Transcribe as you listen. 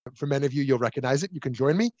For many of you, you'll recognize it. You can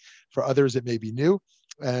join me. For others, it may be new,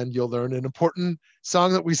 and you'll learn an important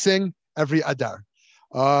song that we sing every Adar.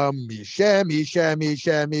 Misha, Misha,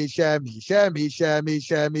 Misha, Misha, Misha, Misha,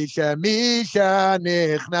 Misha, Misha, Misha,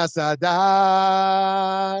 Nichnas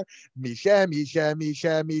Adar. Misha, Misha,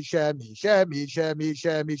 Misha, Misha, Misha, Misha,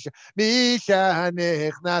 Misha, Misha, Misha,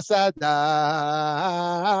 Nichnas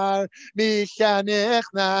Adar. Misha,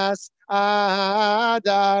 Nichnas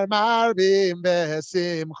Adar, Marvim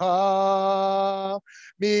Besimcha.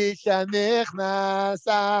 Misha Nichnas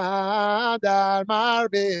Adar,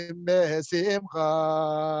 Marvim Besimcha.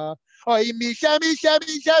 Oy, Misha, Misha,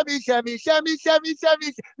 Misha, Misha, Misha, Misha, Misha,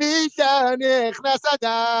 Misha, Misha Nichnas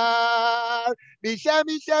Adar. Misha,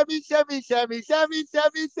 Misha, Misha, Misha, Misha, Misha,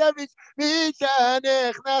 Misha, Misha, Misha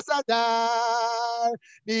Nichnas Adar.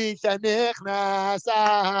 Misha Nichnas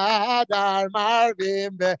Adar,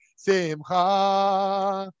 Marvim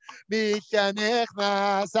Besimcha. Misha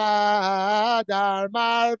Nichnas Adar,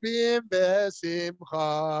 Marvim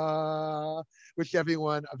Besimcha. Wish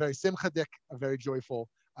everyone a very simchadik, a very joyful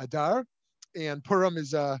Adar. And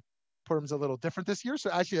Purim's a little different this year. So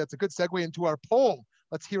actually that's a good segue into our poll.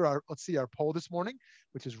 Let's see our poll this morning,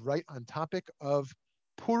 which is right on topic of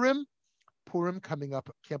Purim. Purim coming up,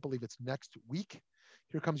 can't believe it's next week.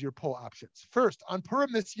 Here comes your poll options. First, on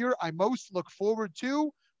Purim this year, I most look forward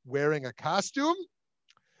to wearing a costume,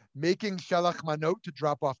 making shalach manot to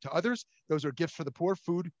drop off to others. Those are gifts for the poor,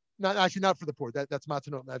 food. Not for the poor. That's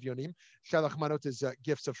matanot and avyonim. Shalach manot is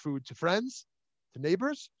gifts of food to friends, to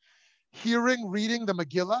neighbors. Reading the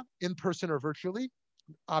Megillah in person or virtually.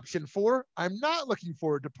 Option 4, I'm not looking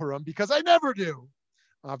forward to Purim because I never do.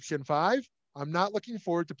 Option 5, I'm not looking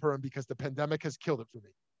forward to Purim because the pandemic has killed it for me.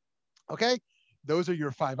 Okay, those are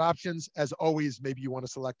your 5 options. As always, maybe you want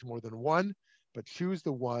to select more than one, but choose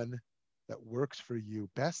the one that works for you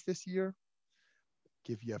best this year.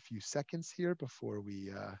 Give you a few seconds here before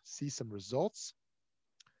we see some results.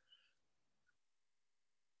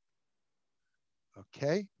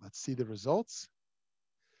 Okay, let's see the results.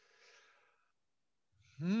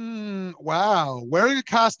 Wow, wearing a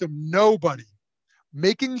costume, nobody.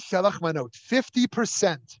 Making shalach manot,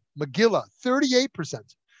 50%. Megillah,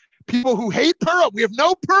 38%. People who hate Purim. We have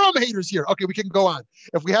no Purim haters here. Okay, we can go on.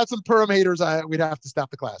 If we had some Purim haters, we'd have to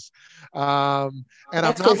stop the class. And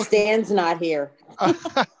that's because Stan's not here.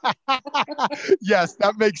 Yes,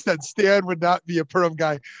 that makes sense. Stan would not be a Purim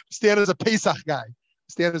guy. Stan is a Pesach guy.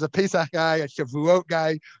 Stan is a Pesach guy, a Shavuot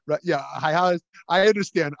guy. Yeah, I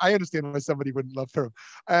understand. I understand why somebody wouldn't love Purim.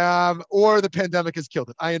 Or the pandemic has killed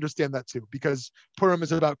it. I understand that too, because Purim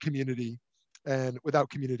is about community. And without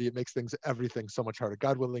community, it makes everything so much harder.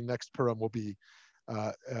 God willing, next Purim will be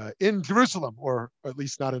in Jerusalem, or at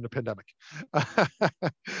least not in a pandemic.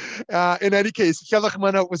 In any case, Shalach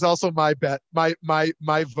Manot was also my bet, my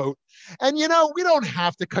vote. And we don't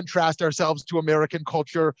have to contrast ourselves to American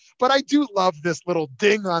culture, but I do love this little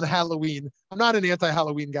ding on Halloween. I'm not an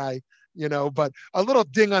anti-Halloween guy, but a little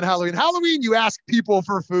ding on Halloween. Halloween, you ask people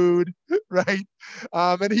for food, right?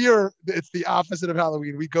 And here it's the opposite of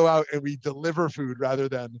Halloween. We go out and we deliver food rather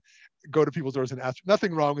than go to people's doors and ask.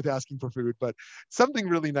 Nothing wrong with asking for food, but something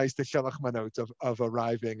really nice to shalach manot of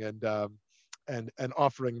arriving and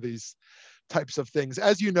offering these types of things.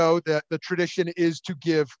 As you know, the tradition is to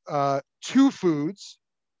give 2 foods.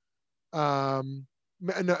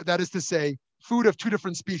 That is to say, food of 2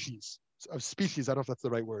 different species. I don't know if that's the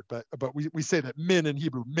right word, but we say that min in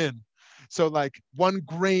Hebrew, min. So like 1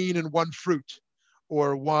 grain and 1 fruit,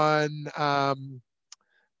 or 1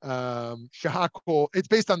 shahakol. It's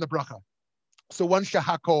based on the bracha. So 1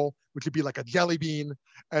 shahakol, which would be like a jelly bean,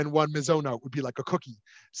 and 1 mizona would be like a cookie.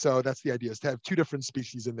 So that's the idea, is to have 2 different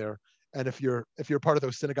species in there. And if you're part of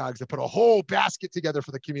those synagogues that put a whole basket together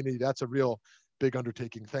for the community, that's a real big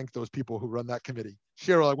undertaking. Thank those people who run that committee.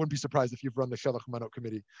 Cheryl, I wouldn't be surprised if you've run the Shalach Manot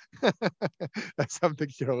committee. That's something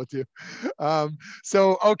Cheryl would do.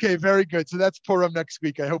 So, okay, very good. So that's Purim next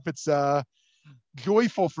week. I hope it's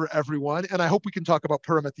joyful for everyone. And I hope we can talk about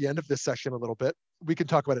Purim at the end of this session a little bit. We can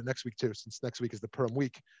talk about it next week too, since next week is the Purim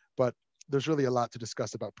week. But there's really a lot to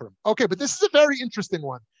discuss about Purim. Okay, but this is a very interesting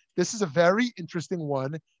one. This is a very interesting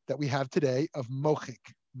one that we have today of mochik.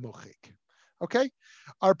 Okay,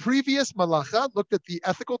 our previous malacha looked at the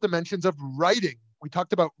ethical dimensions of writing. We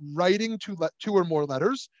talked about writing 2 or more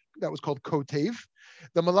letters. That was called kotev.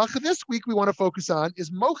 The malacha this week we want to focus on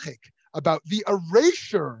is mochik, about the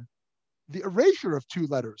erasure of 2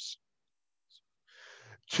 letters,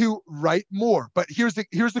 to write more. But here's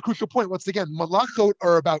the crucial point. Once again, malachot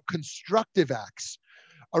are about constructive acts.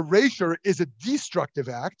 Erasure is a destructive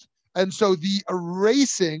act, and so the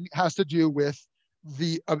erasing has to do with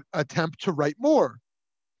the attempt to write more.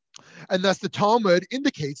 And thus the Talmud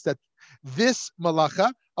indicates that this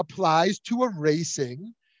malacha applies to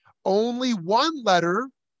erasing only one letter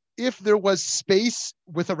if there was space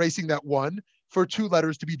with erasing that one for two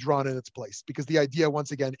letters to be drawn in its place, because the idea,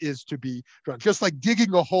 once again, is to be drawn. Just like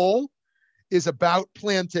digging a hole is about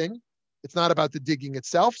planting, it's not about the digging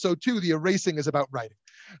itself. So too, the erasing is about writing.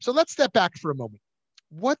 So let's step back for a moment.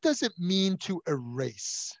 What does it mean to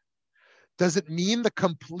erase? Does it mean the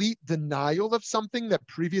complete denial of something that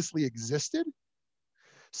previously existed?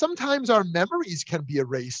 Sometimes our memories can be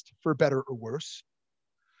erased for better or worse.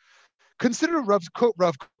 Consider Rav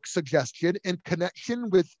Kook's suggestion in connection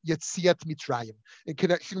with Yetziat Mitzrayim, in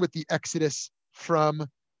connection with the Exodus from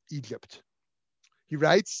Egypt. He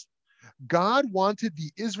writes, God wanted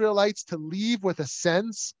the Israelites to leave with a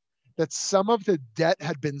sense that some of the debt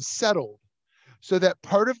had been settled, so that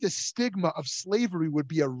part of the stigma of slavery would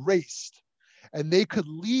be erased, and they could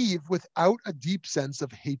leave without a deep sense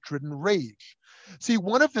of hatred and rage. See,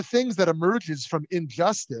 one of the things that emerges from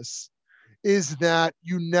injustice is that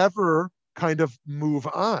you never kind of move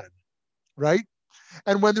on, right?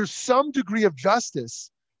 And when there's some degree of justice,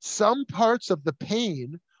 some parts of the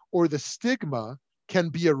pain or the stigma can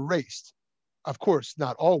be erased. Of course,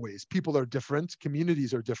 not always. People are different,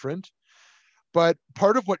 communities are different. But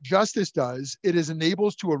part of what justice does, it is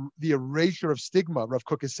enables the erasure of stigma, Rav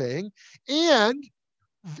Kook is saying, and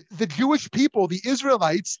the Jewish people, the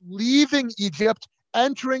Israelites, leaving Egypt,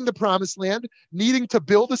 entering the promised land, needing to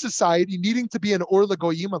build a society, needing to be an Or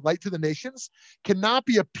LaGoyim, a light to the nations, cannot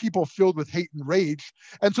be a people filled with hate and rage.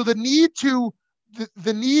 And so the need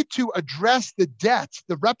to address the debt,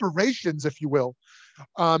 the reparations, if you will,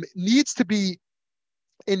 needs to be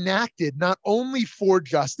enacted not only for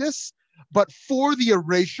justice, but for the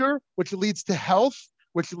erasure, which leads to health,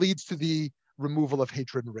 which leads to the removal of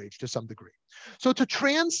hatred and rage to some degree. So to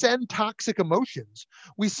transcend toxic emotions,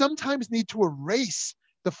 we sometimes need to erase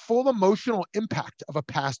the full emotional impact of a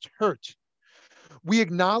past hurt. We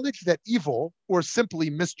acknowledge that evil, or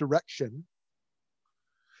simply misdirection,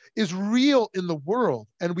 is real in the world,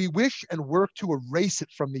 and we wish and work to erase it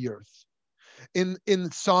from the earth.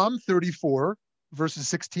 In Psalm 34, verses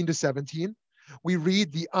 16 to 17, we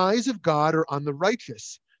read, the eyes of God are on the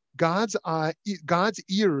righteous. God's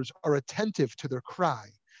ears are attentive to their cry.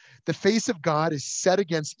 The face of God is set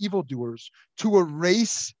against evildoers to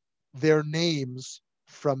erase their names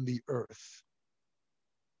from the earth.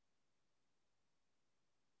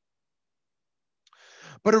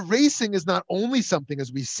 But erasing is not only something,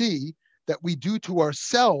 as we see, that we do to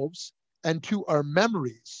ourselves and to our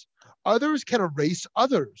memories. Others can erase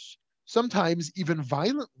others, sometimes even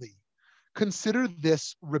violently. Consider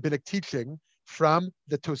this rabbinic teaching from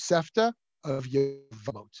the Tosefta of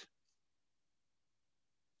Yevamot.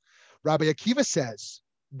 Rabbi Akiva says,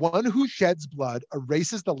 one who sheds blood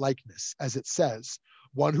erases the likeness, as it says,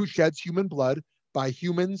 one who sheds human blood, by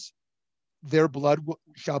humans their blood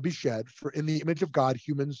shall be shed, for in the image of God,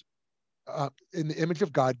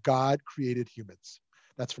 God created humans.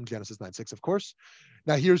 That's from Genesis 9:6, of course.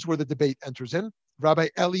 Now here's where the debate enters in. Rabbi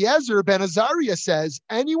Eliezer ben Azariah says,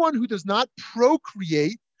 anyone who does not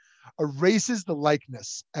procreate erases the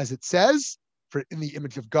likeness. As it says, for in the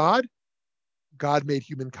image of God, God made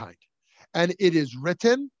humankind. And it is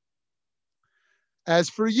written, as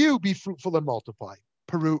for you, be fruitful and multiply.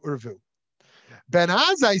 Peru Urvu. Ben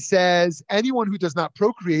Azai says, anyone who does not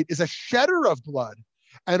procreate is a shedder of blood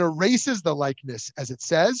and erases the likeness. As it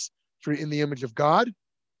says, for in the image of God,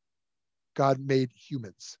 God made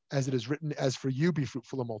humans. As it is written, as for you, be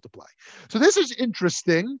fruitful and multiply. So this is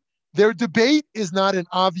interesting. Their debate is not an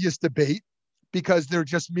obvious debate because they're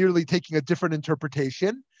just merely taking a different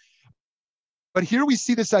interpretation. But here we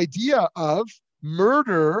see this idea of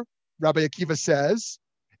murder, Rabbi Akiva says,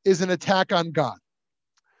 is an attack on God.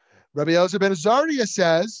 Rabbi Eliezer ben Azariah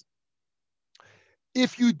says,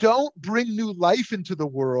 if you don't bring new life into the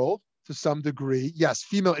world to some degree, yes,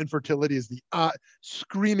 female infertility is the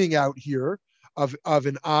screaming out here of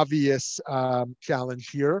an obvious challenge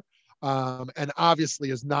here. And obviously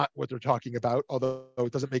is not what they're talking about, although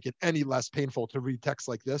it doesn't make it any less painful to read texts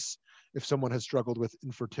like this if someone has struggled with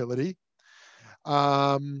infertility.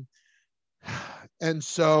 And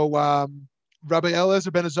so Rabbi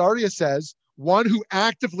Eliezer ben Azariah says, one who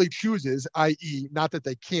actively chooses, i.e., not that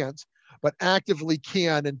they can't, but actively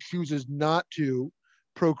can and chooses not to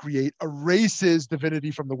procreate, erases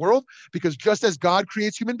divinity from the world, because just as God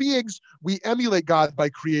creates human beings, we emulate God by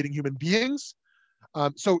creating human beings.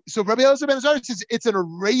 So Rabbi Eliezer ben Azariah says it's an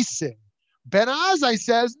erasing. Ben Azai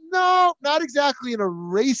says, no, not exactly an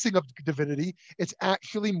erasing of divinity. It's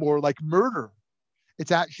actually more like murder.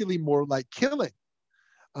 It's actually more like killing,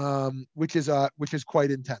 which is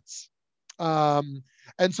quite intense.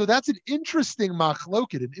 And so that's an interesting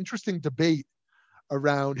machloket, an interesting debate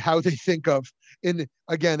around how they think of,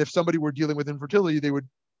 again, if somebody were dealing with infertility, they would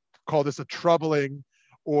call this a troubling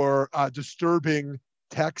or disturbing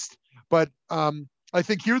text. But I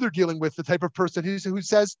think here they're dealing with the type of person who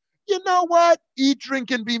says, you know what, eat,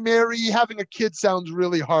 drink, and be merry. Having a kid sounds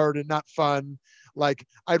really hard and not fun. Like,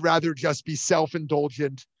 I'd rather just be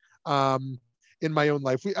self-indulgent in my own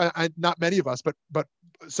life. Not many of us, but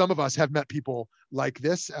some of us have met people like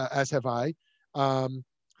this, as have I,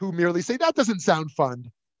 who merely say, that doesn't sound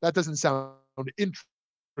fun. That doesn't sound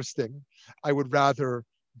interesting. I would rather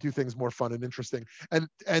do things more fun and interesting.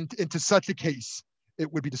 And into such a case,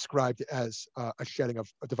 it would be described as a shedding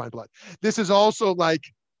of divine blood. This is also like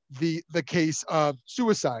the case of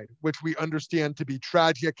suicide, which we understand to be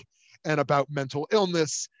tragic and about mental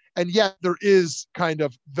illness. And yet there is kind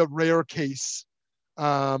of the rare case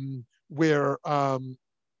where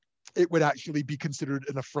it would actually be considered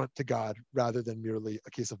an affront to God rather than merely a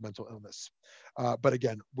case of mental illness. But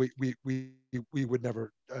again, we would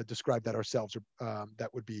never describe that ourselves, or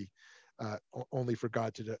that would be only for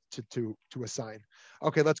God to assign.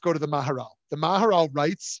 Okay, let's go to the Maharal. The Maharal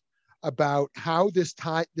writes about how this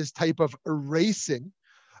type of erasing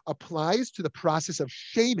applies to the process of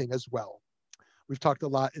shaming as well. We've talked a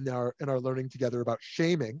lot in our learning together about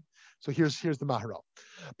shaming. So here's the Maharal.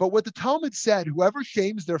 But what the Talmud said, whoever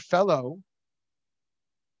shames their fellow,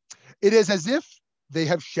 it is as if they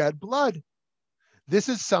have shed blood. This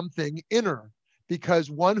is something inner, because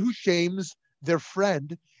one who shames their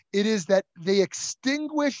friend, it is that they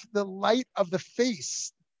extinguish the light of the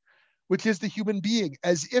face, which is the human being,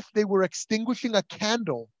 as if they were extinguishing a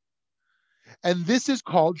candle. And this is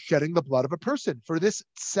called shedding the blood of a person. For this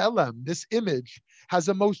tselem, this image, has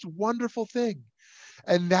a most wonderful thing.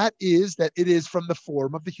 And that is that it is from the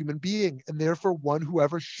form of the human being. And therefore, one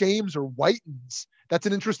whoever shames or whitens, that's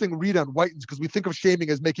an interesting read on whitens, because we think of shaming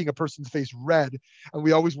as making a person's face red. And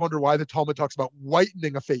we always wonder why the Talmud talks about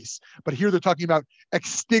whitening a face. But here they're talking about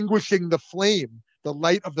extinguishing the flame, the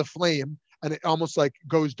light of the flame. And it almost like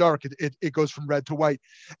goes dark. It goes from red to white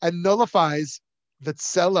and nullifies the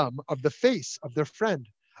tselem of the face of their friend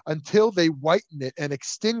until they whiten it and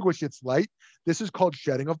extinguish its light. This is called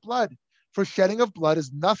shedding of blood. For shedding of blood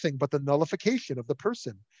is nothing but the nullification of the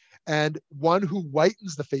person. And one who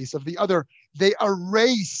whitens the face of the other, they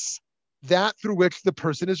erase that through which the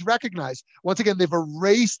person is recognized. Once again, they've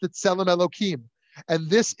erased the tselem Elokim. And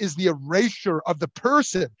this is the erasure of the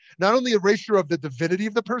person, not only erasure of the divinity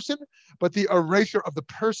of the person, but the erasure of the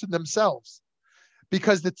person themselves.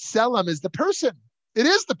 Because the tselem is the person. It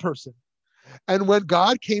is the person. And when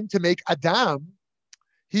God came to make Adam,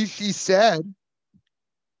 she said,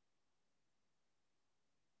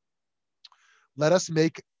 let us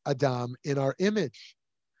make Adam in our image,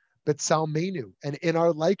 B'tsalmenu, and in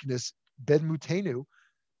our likeness, B'dmutenu.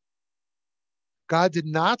 God did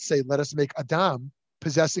not say, let us make Adam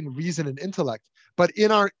possessing reason and intellect, but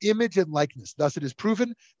in our image and likeness. Thus it is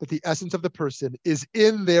proven that the essence of the person is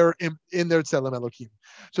in their Tselem Elokim.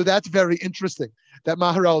 So that's very interesting. That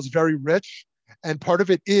Maharal is very rich. And part of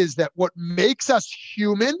it is that what makes us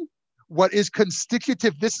human, what is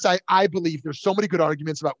constitutive, this is, I believe, there's so many good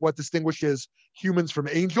arguments about what distinguishes humans from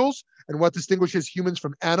angels and what distinguishes humans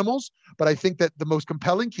from animals. But I think that the most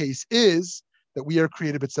compelling case is that we are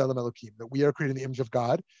created B'Tselem Elokim, that we are created in the image of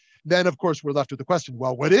God. Then, of course, we're left with the question,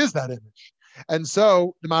 well, what is that image? And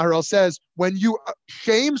so the Maharal says, when you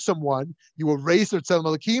shame someone, you erase their Tselem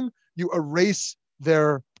Elokim, you erase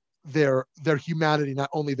their humanity, not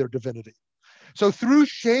only their divinity. So through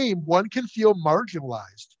shame, one can feel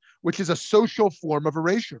marginalized, which is a social form of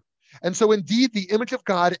erasure. And so indeed, the image of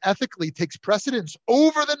God ethically takes precedence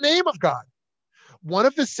over the name of God. One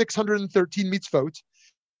of the 613 mitzvot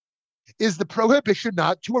is the prohibition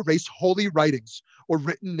not to erase holy writings or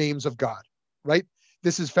written names of God, right?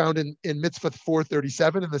 This is found in Mitzvah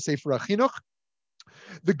 437 in the Sefer HaChinuch.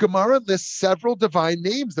 The Gemara lists several divine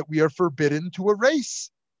names that we are forbidden to erase.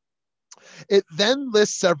 It then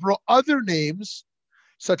lists several other names,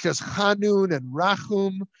 such as Hanun and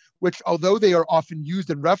Rachum, which, although they are often used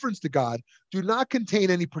in reference to God, do not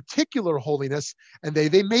contain any particular holiness, and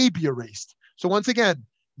they may be erased. So once again,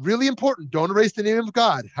 really important, don't erase the name of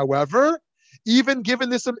God. However, even given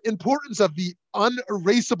this importance of the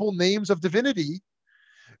unerasable names of divinity,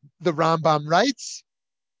 the Rambam writes,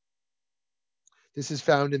 this is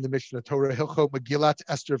found in the Mishnah Torah, Hilchot Megillat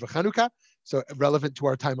Esther v'Chanukah, so relevant to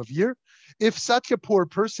our time of year. If such a poor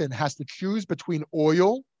person has to choose between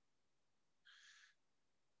oil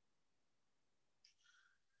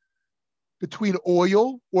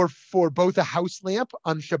or for both a house lamp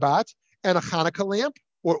on Shabbat and a Hanukkah lamp,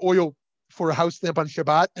 or oil for a house lamp on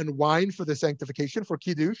Shabbat and wine for the sanctification, for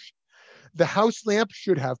Kiddush, the house lamp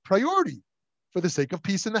should have priority for the sake of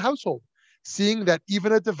peace in the household, seeing that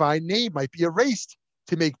even a divine name might be erased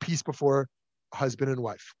to make peace before husband and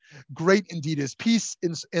wife. Great indeed is peace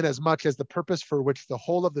in as much as the purpose for which the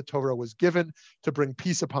whole of the Torah was given, to bring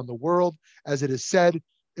peace upon the world. As it is said,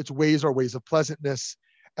 its ways are ways of pleasantness,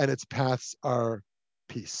 and its paths are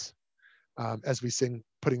peace. As we sing,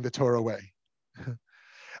 putting the Torah away.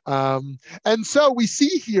 And so we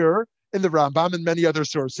see here in the Rambam and many other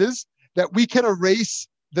sources that we can erase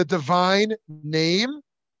the divine name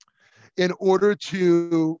in order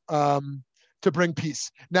to bring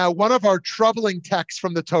peace. Now, one of our troubling texts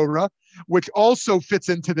from the Torah, which also fits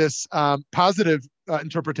into this positive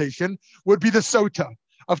interpretation, would be the Sota.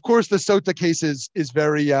 Of course, the Sota case is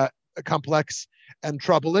very complex and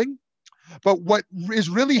troubling. But what is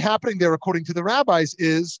really happening there, according to the rabbis,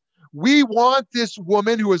 is we want this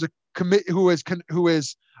woman who is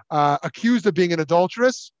accused of being an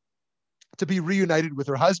adulteress to be reunited with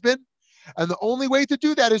her husband, and the only way to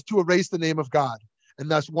do that is to erase the name of God, and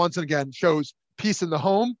thus once again shows peace in the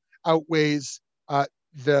home outweighs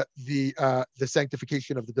the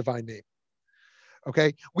sanctification of the divine name.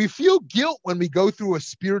 Okay, we feel guilt when we go through a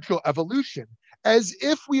spiritual evolution, as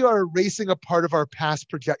if we are erasing a part of our past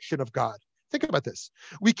projection of God. Think about this.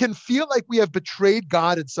 We can feel like we have betrayed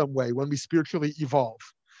God in some way when we spiritually evolve.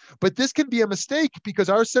 But this can be a mistake because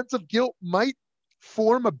our sense of guilt might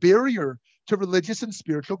form a barrier to religious and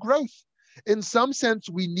spiritual growth. In some sense,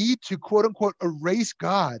 we need to, quote unquote, erase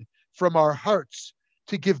God from our hearts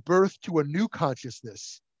to give birth to a new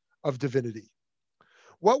consciousness of divinity.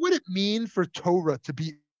 What would it mean for Torah to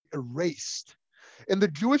be erased? In the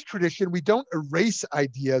Jewish tradition, we don't erase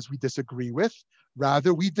ideas we disagree with.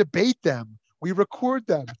 Rather, we debate them. We record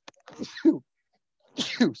them.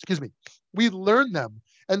 Excuse me. We learn them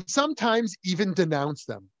and sometimes even denounce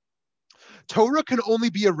them. Torah can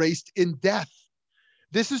only be erased in death.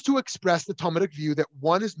 This is to express the Talmudic view that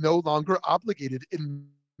one is no longer obligated in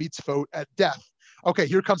mitzvot at death. Okay,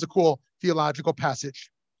 here comes a cool theological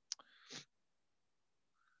passage.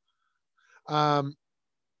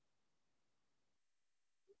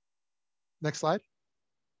 Next slide.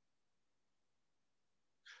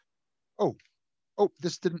 Oh,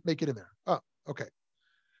 this didn't make it in there. Oh, okay.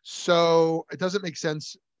 So it doesn't make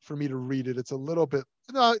sense for me to read it. It's a little bit,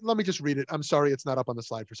 no, let me just read it. I'm sorry, it's not up on the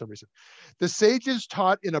slide for some reason. The sages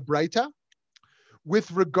taught in a Braita,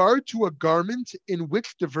 with regard to a garment in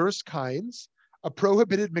which diverse kinds, a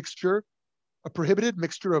prohibited mixture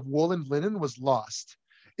of wool and linen was lost.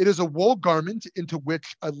 It is a wool garment into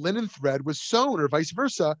which a linen thread was sewn, or vice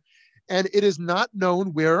versa, and it is not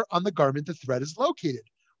known where on the garment the thread is located.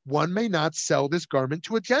 One may not sell this garment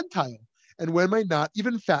to a Gentile, and one may not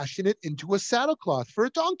even fashion it into a saddlecloth for a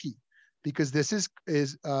donkey, because this is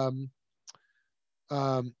called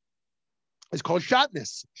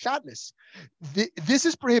shatnez. This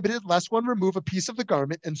is prohibited lest one remove a piece of the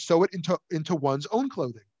garment and sew it into one's own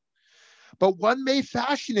clothing. But one may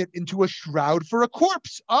fashion it into a shroud for a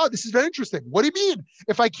corpse. Oh, this is very interesting. What do you mean?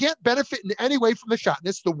 If I can't benefit in any way from the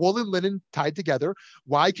shatnez, the wool and linen tied together,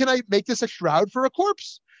 why can I make this a shroud for a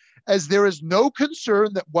corpse? As there is no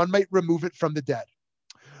concern that one might remove it from the dead.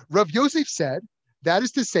 Rav Yosef said, that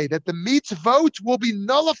is to say that the mitzvot will be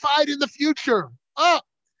nullified in the future.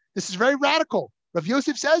 This is very radical. Rav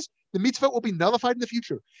Yosef says the mitzvot will be nullified in the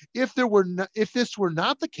future. If this were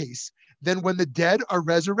not the case, then when the dead are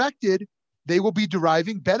resurrected, they will be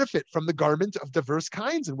deriving benefit from the garment of diverse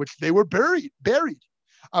kinds in which they were buried.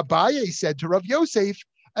 Abaye said to Rav Yosef,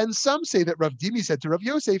 and some say that Rav Dimi said to Rav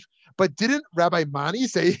Yosef, but didn't Rabbi Mani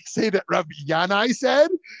say that Rav Yanai said?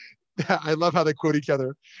 I love how they quote each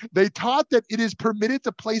other. They taught that it is permitted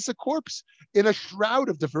to place a corpse in a shroud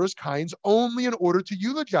of diverse kinds only in order to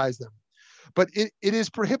eulogize them. But it is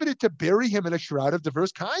prohibited to bury him in a shroud of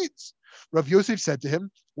diverse kinds. Rav Yosef said to him,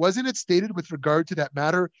 wasn't it stated with regard to that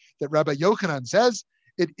matter that Rabbi Yochanan says,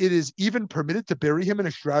 it is even permitted to bury him in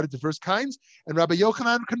a shroud of diverse kinds? And Rabbi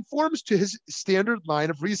Yochanan conforms to his standard line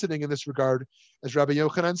of reasoning in this regard. As Rabbi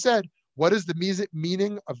Yochanan said, what is the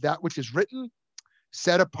meaning of that which is written?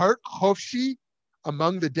 Set apart, chofshi,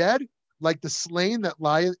 among the dead, like the slain that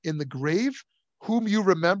lie in the grave, whom you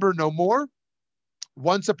remember no more.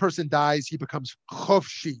 Once a person dies, he becomes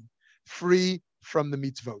chofshi, free from the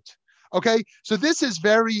mitzvot. Okay, so this is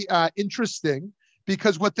very interesting,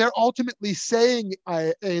 because what they're ultimately saying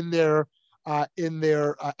in their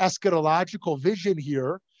eschatological vision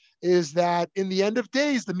here is that in the end of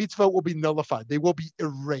days, the mitzvot will be nullified. They will be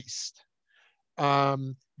erased.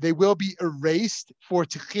 They will be erased for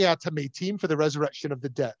Techiyat HaMeitim, for the resurrection of the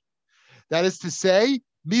dead. That is to say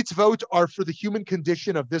Mitzvot are for the human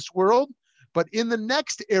condition of this world, but in the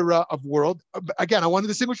next era of world, again, I want to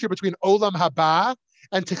distinguish here between Olam Haba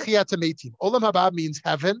and Techiyat HaMetim. Olam Haba means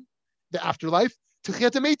heaven, the afterlife.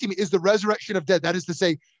 Techiyat HaMetim is the resurrection of dead. That is to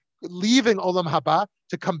say, leaving Olam Haba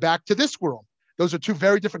to come back to this world. Those are two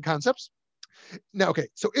very different concepts. Now, okay,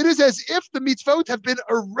 so it is as if the mitzvot have been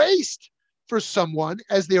erased for someone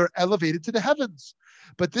as they are elevated to the heavens.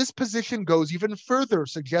 But this position goes even further,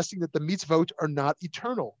 suggesting that the mitzvot are not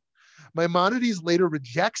eternal. Maimonides later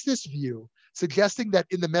rejects this view, suggesting that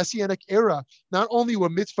in the Messianic era, not only will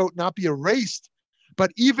mitzvot not be erased,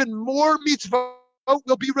 but even more mitzvot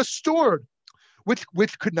will be restored,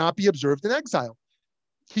 which could not be observed in exile.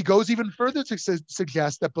 He goes even further to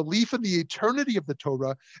suggest that belief in the eternity of the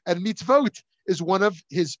Torah and mitzvot is one of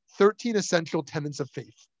his 13 essential tenets of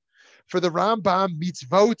faith. For the Rambam,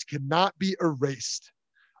 mitzvot cannot be erased.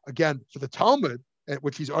 Again, for the Talmud,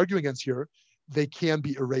 which he's arguing against here, they can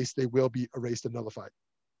be erased. They will be erased and nullified.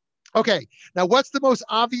 Okay, now what's the most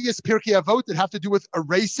obvious Pirkei Avot that have to do with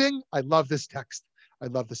erasing? I love this text. I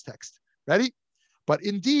love this text. Ready? But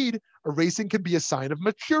indeed, erasing can be a sign of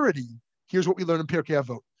maturity. Here's what we learn in Pirkei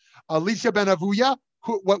Avot. Elisha ben Avuya,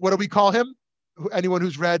 what do we call him? Anyone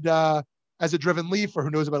who's read As a Driven Leaf or who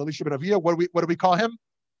knows about Elisha ben Avuya, what do we call him?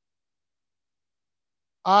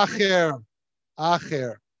 Acher.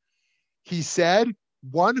 Acher. He said,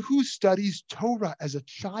 one who studies Torah as a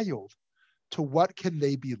child, to what can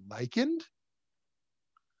they be likened?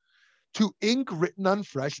 To ink written on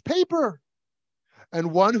fresh paper.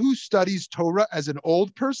 And one who studies Torah as an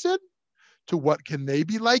old person, to what can they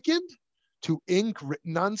be likened? To ink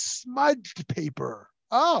written on smudged paper.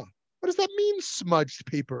 Oh, what does that mean, smudged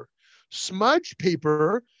paper? Smudged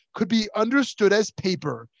paper could be understood as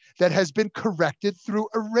paper that has been corrected through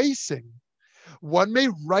erasing. One may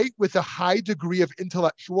write with a high degree of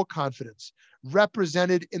intellectual confidence,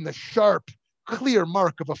 represented in the sharp, clear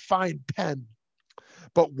mark of a fine pen.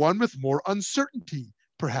 But one with more uncertainty,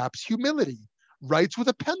 perhaps humility, writes with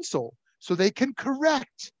a pencil so they can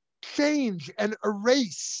correct, change, and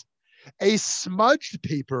erase. A smudged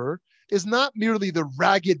paper is not merely the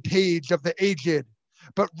ragged page of the aged,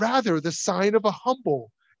 but rather the sign of a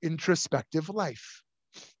humble, introspective life.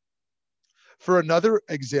 For another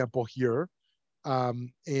example here,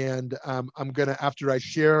 I'm gonna, after I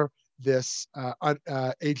share this,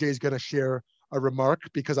 AJ is gonna share a remark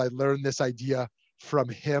because I learned this idea from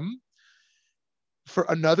him. For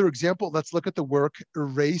another example, let's look at the work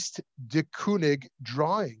Erased de Kooning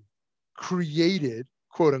drawing, created,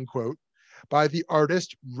 quote unquote, by the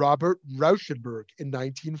artist Robert Rauschenberg in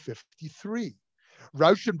 1953.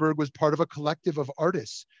 Rauschenberg was part of a collective of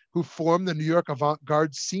artists who formed the New York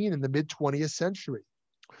avant-garde scene in the mid-20th century.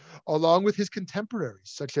 Along with his contemporaries,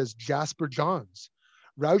 such as Jasper Johns,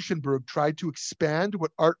 Rauschenberg tried to expand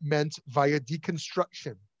what art meant via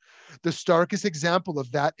deconstruction. The starkest example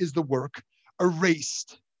of that is the work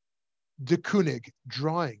Erased, de Kooning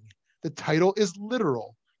drawing. The title is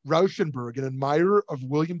literal. Rauschenberg, an admirer of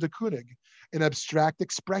William de Kooning, an abstract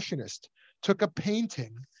expressionist, took a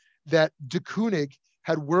painting that de Kooning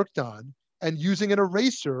had worked on and using an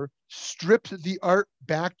eraser, stripped the art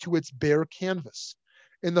back to its bare canvas.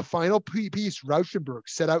 In the final piece, Rauschenberg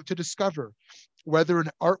set out to discover whether an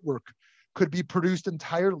artwork could be produced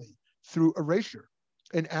entirely through erasure,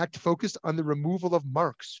 an act focused on the removal of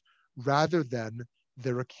marks rather than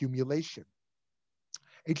their accumulation.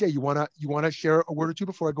 AJ, you wanna share a word or two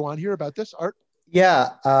before I go on here about this art? Yeah.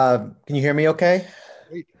 Can you hear me okay?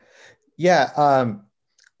 Great. Yeah.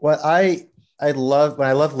 What I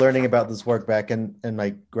loved learning about this work back in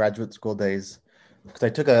my graduate school days, because I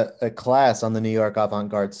took a class on the New York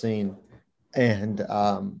avant-garde scene. And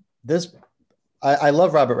I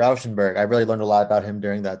love Robert Rauschenberg. I really learned a lot about him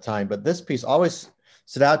during that time. But this piece always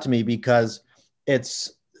stood out to me because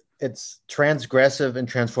its transgressive and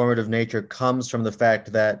transformative nature comes from the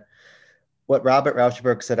fact that what Robert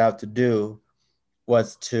Rauschenberg set out to do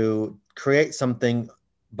was to create something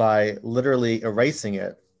by literally erasing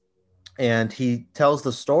it. And he tells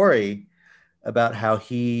the story about how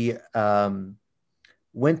he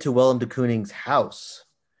went to Willem de Kooning's house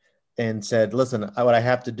and said, listen, what I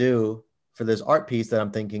have to do for this art piece that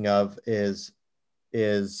I'm thinking of is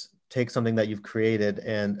take something that you've created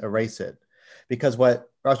and erase it. Because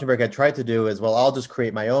what Rauschenberg had tried to do is, well, I'll just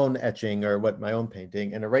create my own etching or my own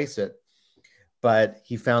painting and erase it. But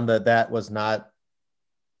he found that was not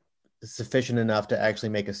sufficient enough to actually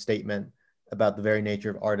make a statement about the very nature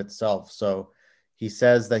of art itself. So he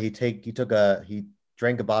says that he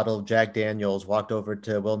drank a bottle of Jack Daniels, walked over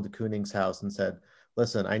to Willem de Kooning's house and said,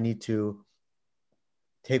 listen, I need to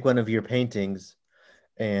take one of your paintings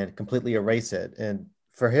and completely erase it. And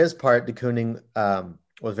for his part, de Kooning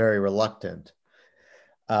was very reluctant.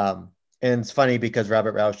 And it's funny because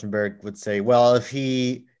Robert Rauschenberg would say, well, if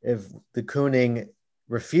de Kooning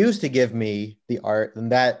refused to give me the art, then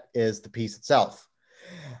that is the piece itself.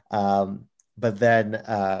 But then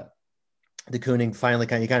de Kooning finally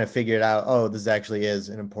kind of figured out, oh, this actually is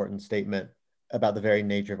an important statement about the very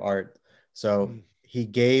nature of art. So he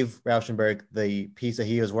gave Rauschenberg the piece that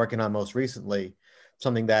he was working on most recently,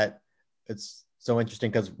 something that it's so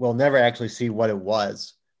interesting because we'll never actually see what it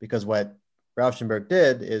was, because what Rauschenberg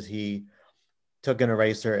did is he took an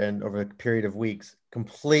eraser and over a period of weeks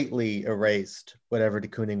completely erased whatever de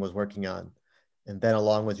Kooning was working on. And then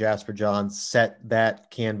along with Jasper Johns, set that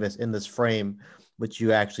canvas in this frame, which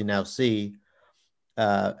you actually now see.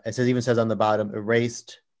 Even says on the bottom,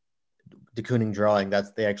 erased de Kooning drawing.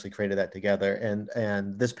 They actually created that together.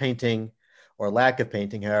 And this painting, or lack of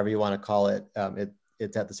painting, however you want to call it,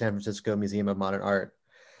 it's at the San Francisco Museum of Modern Art.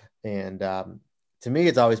 And to me,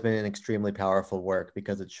 it's always been an extremely powerful work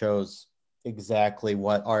because it shows exactly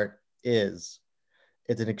what art is.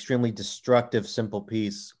 It's an extremely destructive, simple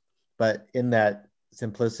piece, but in that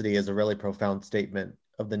simplicity is a really profound statement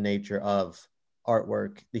of the nature of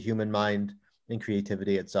artwork, the human mind, and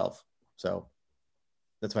creativity itself. So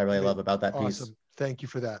that's what I really love about that piece. Awesome. Thank you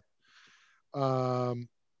for that.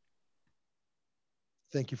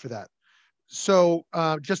 Thank you for that. So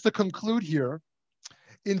just to conclude here,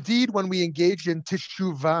 indeed, when we engage in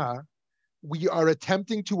teshuvah, we are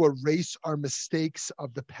attempting to erase our mistakes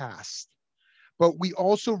of the past. But we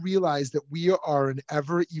also realize that we are an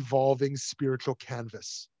ever-evolving spiritual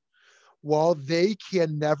canvas. While they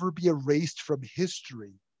can never be erased from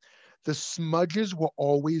history, the smudges will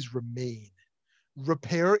always remain.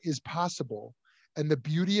 Repair is possible, and the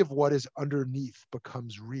beauty of what is underneath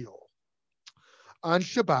becomes real. On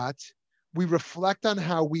Shabbat, we reflect on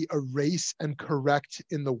how we erase and correct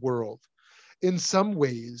in the world. In some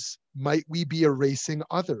ways, might we be erasing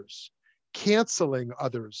others, canceling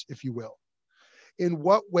others, if you will? In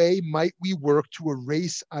what way might we work to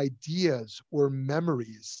erase ideas or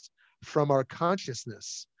memories from our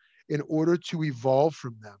consciousness in order to evolve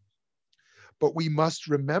from them? But we must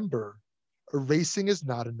remember, erasing is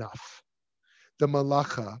not enough. The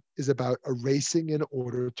malacha is about erasing in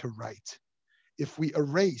order to write. If we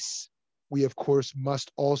erase, we of course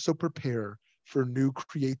must also prepare for new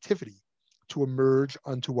creativity to emerge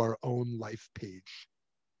onto our own life page.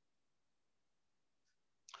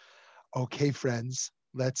 Okay, friends,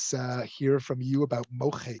 let's hear from you about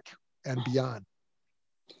Mochek and beyond.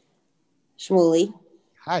 Shmuley.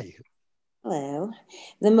 Hi. Hello.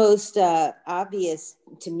 The most obvious,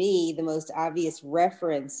 to me, the most obvious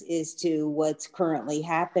reference is to what's currently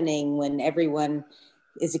happening when everyone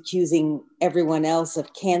is accusing everyone else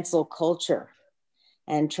of cancel culture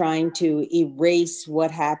and trying to erase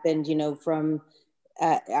what happened, from,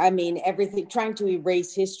 everything, trying to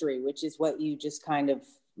erase history, which is what you just kind of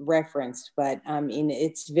referenced. But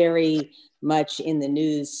it's very much in the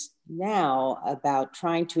news now about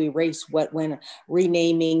trying to erase when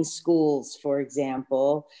renaming schools, for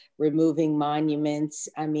example, removing monuments.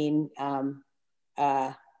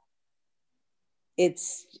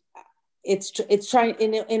 It's trying,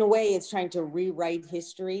 in a way, it's trying to rewrite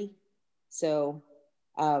history. So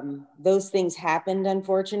those things happened,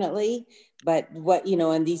 unfortunately, but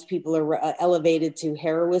and these people are elevated to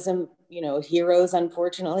heroism, heroes,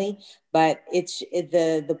 unfortunately, but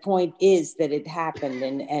the point is that it happened,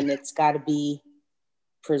 and it's got to be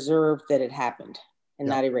preserved that it happened and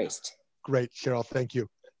not erased. Great, Cheryl. Thank you.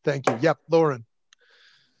 Yep, Lauren.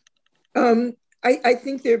 I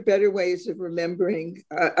think there are better ways of remembering.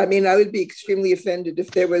 I would be extremely offended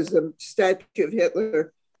if there was a statue of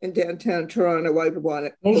Hitler in downtown Toronto. I would want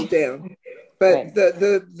it pulled down. But right.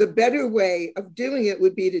 the better way of doing it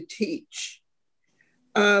would be to teach.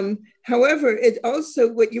 However, it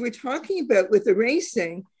also, what you were talking about with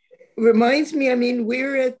erasing reminds me,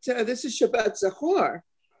 we're at, this is Shabbat Zachor,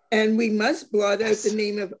 and we must blot out the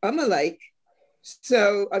name of Amalek.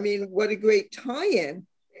 So, what a great tie-in,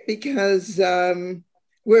 because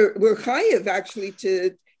we're chayav actually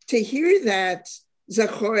to hear that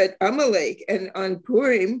Zachor at Amalek, and on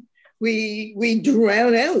Purim, we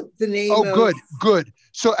drown out the name of... good.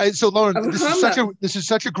 So Lauren, this is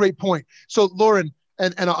such a great point. So Lauren,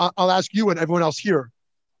 and I'll ask you and everyone else here,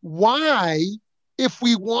 why, if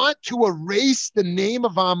we want to erase the name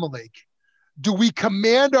of Amalek, do we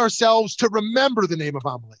command ourselves to remember the name of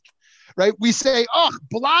Amalek? Right? We say,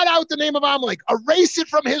 blot out the name of Amalek, erase it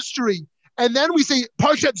from history. And then we say,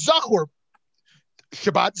 Parshat Zachor,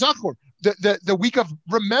 Shabbat Zachor, the week of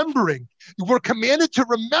remembering. We're commanded to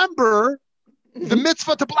remember the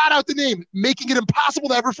mitzvah to blot out the name, making it impossible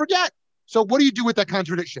to ever forget. So what do you do with that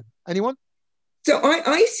contradiction? Anyone? So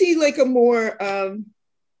I see like a more, I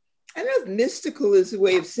don't know if mystical is the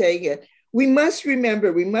way of saying it. We must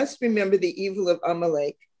remember the evil of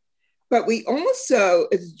Amalek, but we also,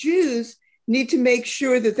 as Jews, need to make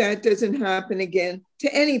sure that that doesn't happen again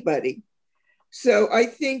to anybody. So I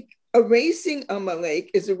think erasing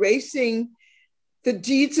Amalek is erasing the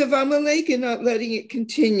deeds of Amalek and not letting it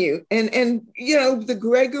continue. And you know, the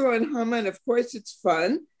Gregor on Haman, of course, it's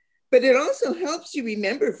fun, but it also helps you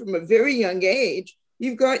remember from a very young age,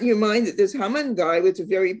 you've got in your mind that this Haman guy was a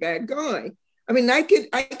very bad guy. I mean, I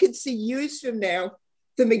could see years from now,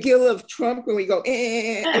 the Megillah of Trump, when we go,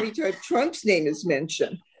 every time Trump's name is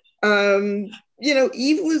mentioned. You know,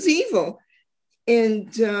 evil is evil.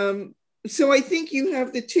 And so I think you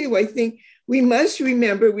have the two. I think we must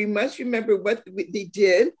remember what they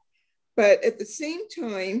did, but at the same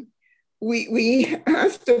time, we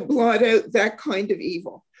have to blot out that kind of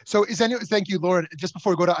evil. So thank you, Lauren. Just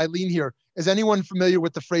before we go to Eileen here, is anyone familiar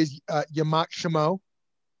with the phrase Yamat Shemo?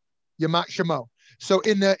 Yamat Shemo. So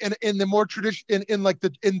in the more tradition, in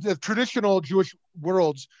the traditional Jewish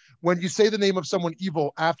worlds, when you say the name of someone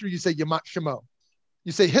evil, after you say Yamat Shemo,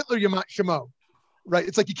 you say Hitler Yamat Shemo, right?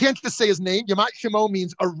 It's like you can't just say his name. Yamat Shemo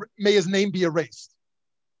means may his name be erased.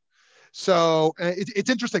 So it's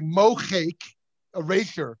interesting. Mochek,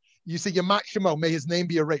 erasure. You say Yamat Shemo, may his name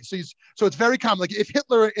be erased. So it's very common. Like if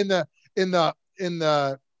Hitler in the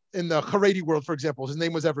Haredi world, for example, his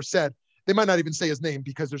name was ever said, they might not even say his name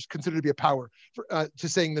because there's considered to be a power to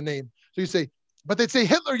saying the name. So you say, but they'd say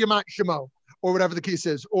Hitler Yamat Shemo, or whatever the case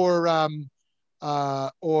is,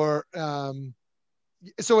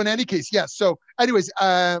 so in any case, yes. So anyways,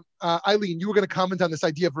 Eileen, you were going to comment on this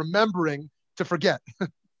idea of remembering to forget.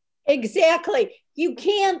 Exactly. You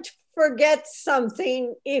can't forget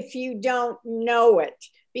something if you don't know it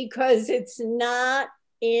because it's not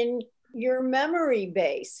in your memory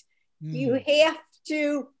base. You have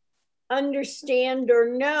to understand or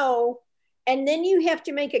know, and then you have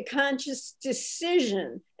to make a conscious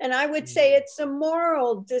decision. And I would say it's a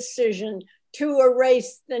moral decision to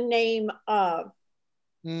erase the name of.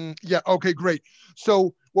 Yeah, okay, great.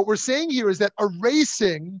 So what we're saying here is that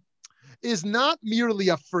erasing is not merely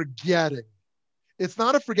a forgetting. It's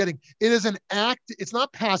not a forgetting. It is an act. It's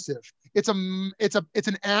not passive. It's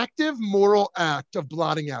an active moral act of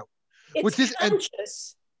blotting out. It's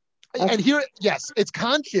conscious. And here, yes, it's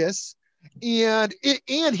conscious. And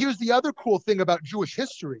here's the other cool thing about Jewish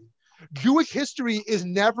history. Jewish history is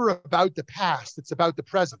never about the past. It's about the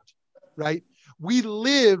present, right? We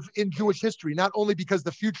live in Jewish history, not only because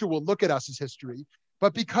the future will look at us as history,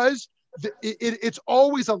 but because it's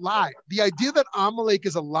always alive. The idea that Amalek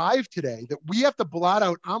is alive today, that we have to blot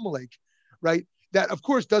out Amalek, right? That, of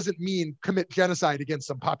course, doesn't mean commit genocide against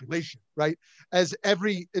some population, right? As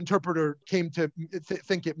every interpreter came to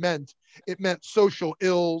think it meant social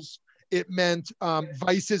ills, it meant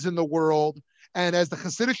vices in the world. And as the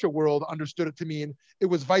Hasidic world understood it to mean, it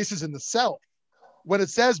was vices in the self. When it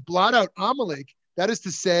says blot out Amalek, that is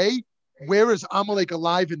to say, where is Amalek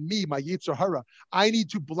alive in me, my Yetzer Hara? I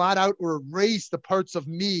need to blot out or erase the parts of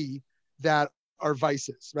me that are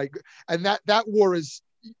vices, right? And that war is,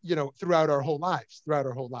 throughout our whole lives.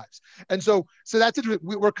 And so that's it.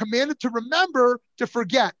 We're commanded to remember to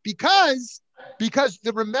forget because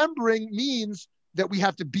the remembering means that we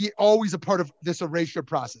have to be always a part of this erasure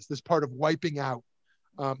process, this part of wiping out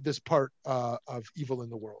this part of evil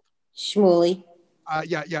in the world. Shmuley.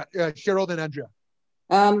 Cheryl and Andrea.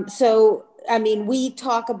 So, I mean, when we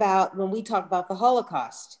talk about the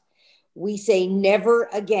Holocaust, we say never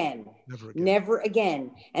again. Never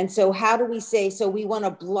again. And so how do we say, so we want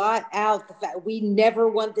to blot out the fact we never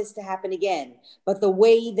want this to happen again. But the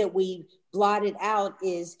way that we blot it out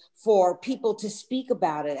is for people to speak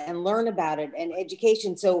about it and learn about it and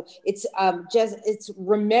education. So it's it's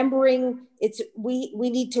remembering, we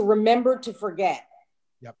need to remember to forget.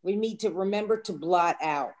 Yep. We need to remember to blot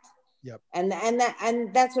out. Yep. And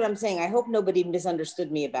that's what I'm saying. I hope nobody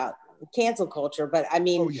misunderstood me about cancel culture, but I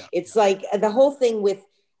mean, it's like the whole thing with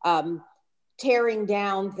tearing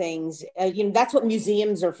down things, that's what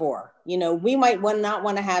museums are for. We might not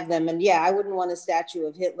want to have them. And I wouldn't want a statue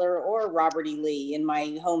of Hitler or Robert E. Lee in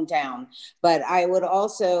my hometown, but I would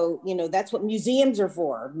also, that's what museums are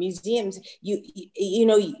for. Museums,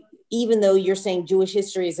 even though you're saying Jewish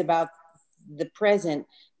history is about the present,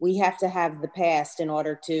 we have to have the past in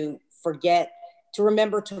order to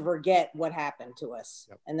remember to forget what happened to us.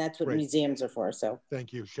 Yep. And that's what museums are for. So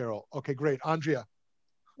thank you, Cheryl. Okay, great. Andrea.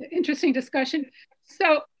 Interesting discussion.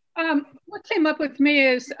 So What came up with me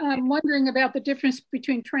is wondering about the difference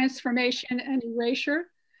between transformation and erasure.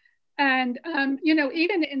 And,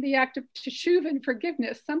 even in the act of teshuva and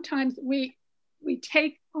forgiveness, sometimes we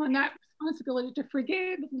take on that responsibility to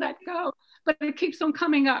forgive, let go, but it keeps on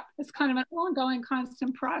coming up. It's kind of an ongoing,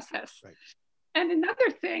 constant process. Right. And another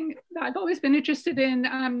thing that I've always been interested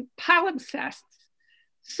in, palimpsests.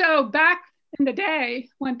 So back in the day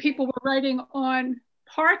when people were writing on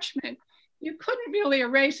parchment, you couldn't really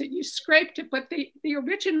erase it. You scraped it, but the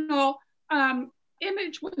original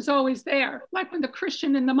image was always there. Like when the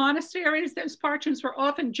Christian in the monasteries, those parchments were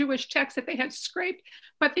often Jewish texts that they had scraped,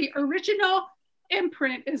 but the original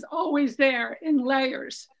imprint is always there in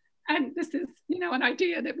layers. And this is, an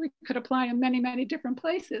idea that we could apply in many, many different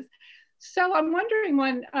places. So I'm wondering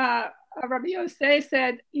when Rabbi Yosef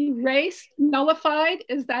said erased, nullified,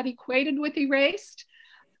 is that equated with erased?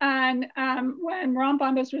 And when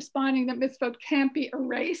Rambam is responding that mitzvot can't be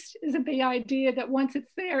erased, isn't the idea that once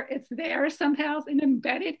it's there somehow and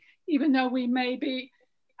embedded, even though we may be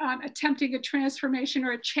attempting a transformation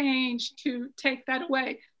or a change to take that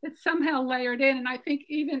away, it's somehow layered in. And I think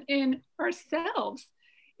even in ourselves,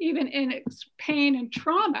 even in pain and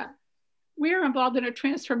trauma, we're involved in a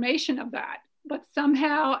transformation of that. But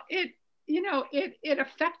somehow it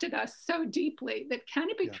affected us so deeply that can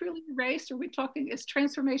it be truly erased? Or are we talking, is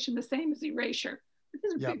transformation the same as erasure? This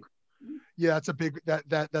is a big. Yeah,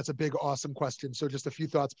 that's a big, awesome question. So just a few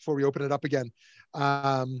thoughts before we open it up again.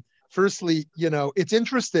 Firstly, it's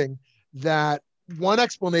interesting that one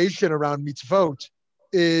explanation around mitzvot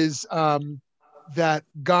is that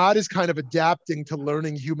God is kind of adapting to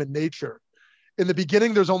learning human nature. In the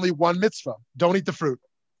beginning, there's only one mitzvah: don't eat the fruit.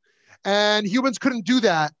 And humans couldn't do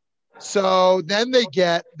that. So then they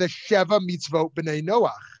get the Sheva mitzvot b'nei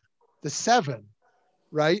Noach, the 7,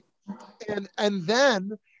 right? And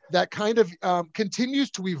then that kind of continues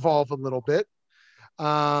to evolve a little bit.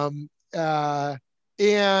 And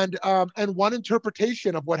one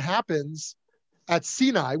interpretation of what happens at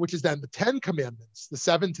Sinai, which is then the 10 commandments, the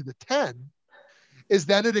 7 to the 10, is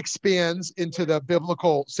then it expands into the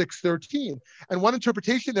biblical 613. And one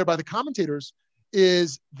interpretation there by the commentators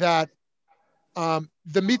is that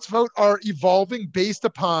the mitzvot are evolving based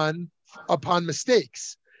upon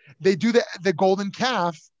mistakes. They do the golden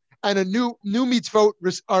calf, and a new mitzvot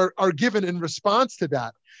are given in response to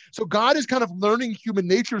that. So God is kind of learning human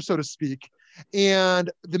nature, so to speak, and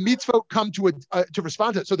the mitzvot come to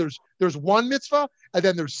respond to it. So there's one mitzvah, and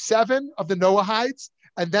then there's 7 of the Noahites,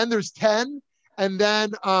 and then there's 10, and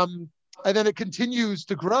then it continues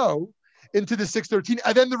to grow into the 613,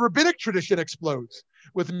 and then the rabbinic tradition explodes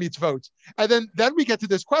with mitzvot. And then we get to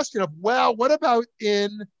this question of, well, what about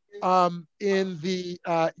in the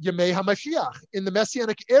Yemei HaMashiach, in the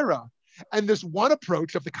Messianic era? And this one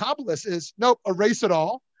approach of the Kabbalists is, nope, erase it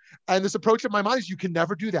all. And this approach of Maimonides, you can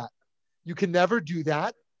never do that. You can never do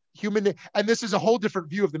that. And this is a whole different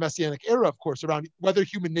view of the Messianic era, of course, around whether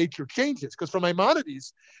human nature changes. Because for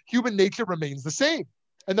Maimonides, human nature remains the same.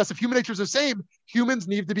 And thus, if human nature is the same, humans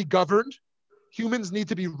need to be governed. Humans need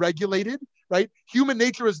to be regulated, right? Human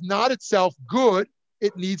nature is not itself good.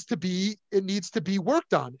 It needs to be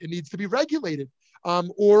worked on. It needs to be regulated.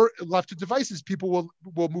 Or left to devices, people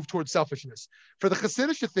will move towards selfishness. For the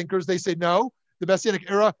Hasidic thinkers, they say, no, the Messianic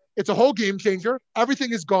era, it's a whole game changer.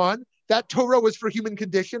 Everything is gone. That Torah was for human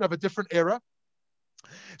condition of a different era.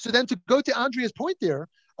 So then to go to Andrea's point there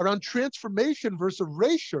around transformation versus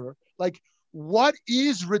erasure, like, what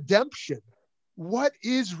is redemption? What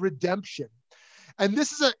is redemption? And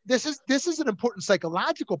this is an important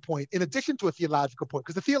psychological point in addition to a theological point,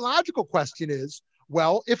 because the theological question is,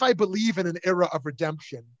 well, if I believe in an era of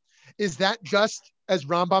redemption, is that just, as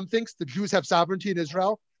Rambam thinks, the Jews have sovereignty in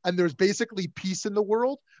Israel and there's basically peace in the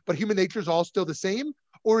world, but human nature is all still the same?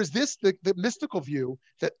 Or is this the mystical view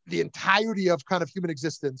that the entirety of kind of human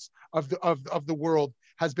existence of the world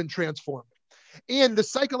has been transformed? And the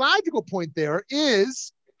psychological point there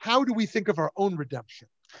is, how do we think of our own redemption?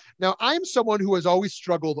 Now, I'm someone who has always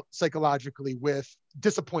struggled psychologically with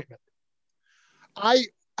disappointment. I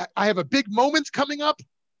have a big moment coming up,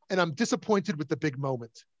 and I'm disappointed with the big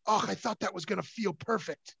moment. Oh, I thought that was going to feel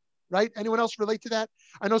perfect, right? Anyone else relate to that?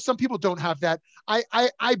 I know some people don't have that.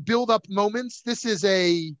 I build up moments. This is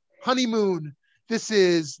a honeymoon. This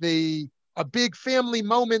is a big family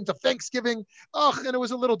moment of Thanksgiving. Oh, and it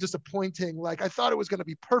was a little disappointing. Like, I thought it was going to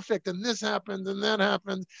be perfect, and this happened and that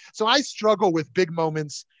happened. So I struggle with big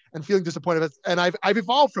moments and feeling disappointed. And I've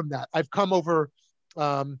evolved from that. I've come over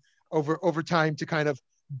time to kind of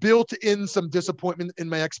built in some disappointment in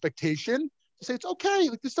my expectation To say it's okay.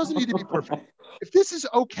 Like this doesn't need to be perfect. If this is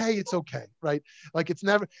okay, it's okay, right? Like it's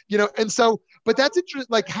never, and so, but that's interesting.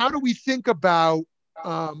 Like, how do we think about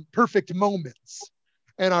perfect moments?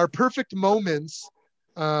 And our perfect moments,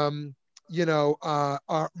 are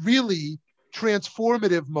really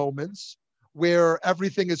transformative moments where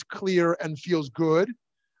everything is clear and feels good.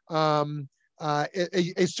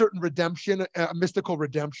 A certain redemption, a mystical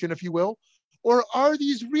redemption, if you will. Or are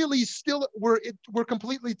these really still, we're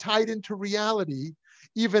completely tied into reality,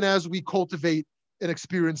 even as we cultivate an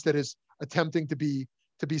experience that is attempting to be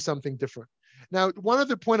something different? Now, one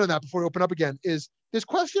other point on that before we open up again is this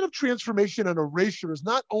question of transformation and erasure is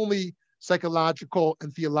not only psychological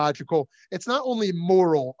and theological, it's not only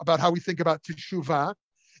moral about how we think about teshuvah,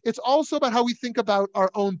 it's also about how we think about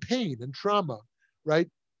our own pain and trauma, right?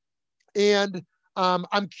 And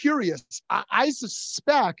I'm curious, I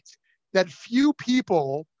suspect that few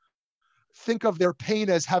people think of their pain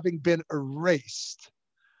as having been erased.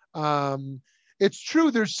 It's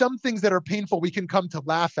true, there's some things that are painful we can come to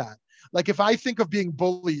laugh at. Like if I think of being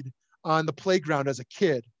bullied on the playground as a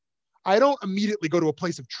kid, I don't immediately go to a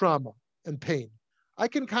place of trauma and pain. I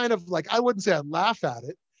can kind of I wouldn't say I laugh at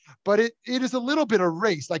it, but it is a little bit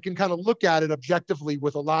erased. I can kind of look at it objectively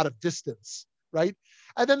with a lot of distance, right?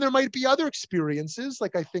 And then there might be other experiences,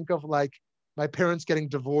 like I think of my parents getting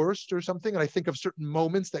divorced or something, and I think of certain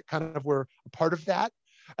moments that kind of were a part of that.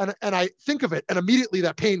 And I think of it, and immediately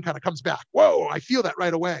that pain kind of comes back. Whoa, I feel that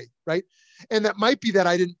right away, right? And that might be that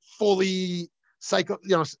I didn't fully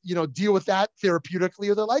deal with that therapeutically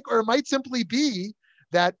or the like, or it might simply be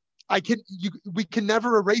that we can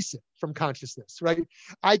never erase it from consciousness, right?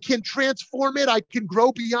 I can transform it, I can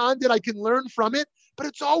grow beyond it, I can learn from it, but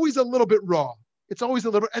it's always a little bit raw. It's always a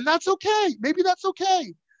little, and that's okay. Maybe that's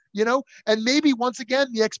okay, and maybe once again,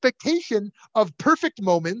 the expectation of perfect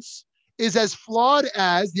moments is as flawed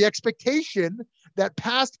as the expectation that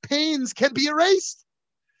past pains can be erased,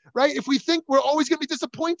 right? If we think we're always going to be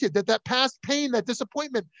disappointed, that past pain, that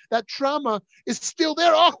disappointment, that trauma is still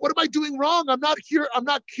there. Oh, what am I doing wrong? I'm not here. I'm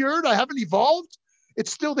not cured. I haven't evolved.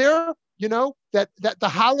 It's still there, that the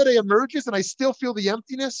holiday emerges and I still feel the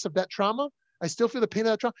emptiness of that trauma. I still feel the pain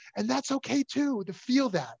of that trauma. And that's okay too, to feel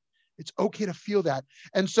that. It's okay to feel that.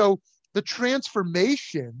 And so the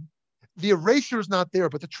transformation, the erasure is not there,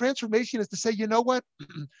 but the transformation is to say, you know what?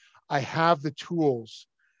 I have the tools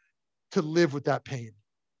to live with that pain.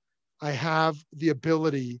 I have the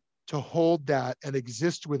ability to hold that and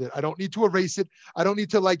exist with it. I don't need to erase it. I don't need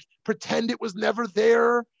to pretend it was never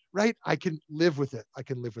there, right? I can live with it. I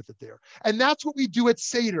can live with it there. And that's what we do at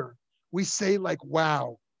Seder. We say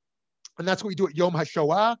wow. And that's what we do at Yom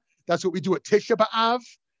HaShoah. That's what we do at Tisha B'Av.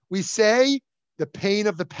 We say the pain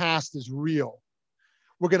of the past is real.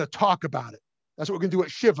 We're going to talk about it. That's what we're going to do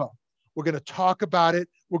at Shiva. We're going to talk about it.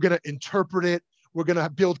 We're going to interpret it. We're going to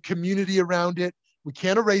build community around it. We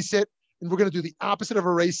can't erase it. And we're going to do the opposite of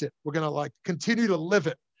erase it. We're going to continue to live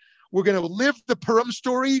it. We're going to live the Purim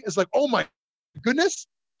story as oh my goodness,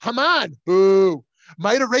 Haman, boo,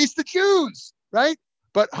 might erase the Jews, right?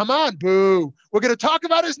 But Haman, boo. We're going to talk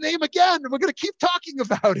about his name again. And we're going to keep talking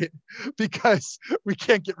about it because we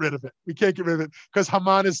can't get rid of it. We can't get rid of it because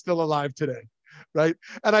Haman is still alive today, right?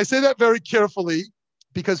 And I say that very carefully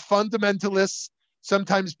because fundamentalists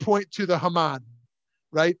sometimes point to the Haman,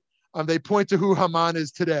 right? They point to who Haman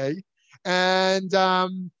is today. And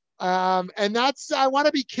that's, I want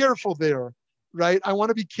to be careful there, right? I want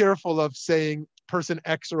to be careful of saying person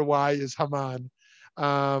X or Y is Haman.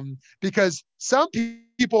 Because some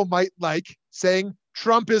people might like saying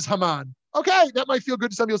Trump is Haman. Okay, that might feel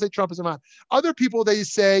good to some people say Trump is Haman. Other people, they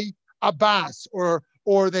say Abbas or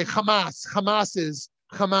they Hamas. Hamas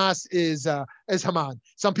is Haman.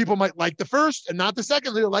 Some people might like the first and not the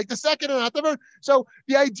second. They like the second and not the first. So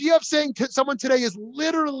the idea of saying to someone today is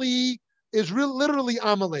literally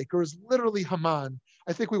Amalek or is literally Haman.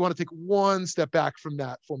 I think we want to take one step back from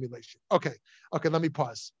that formulation. Okay, let me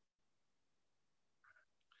pause.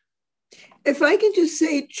 If I can just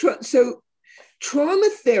say, so trauma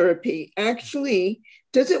therapy actually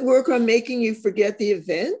doesn't work on making you forget the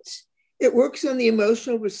event. It works on the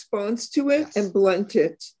emotional response to it and blunt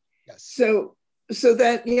it. Yes. So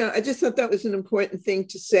that, I just thought that was an important thing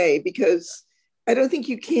to say because I don't think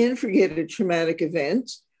you can forget a traumatic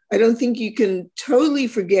event. I don't think you can totally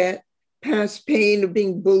forget past pain of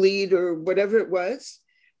being bullied or whatever it was.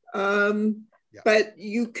 But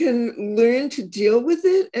you can learn to deal with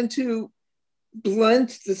it and to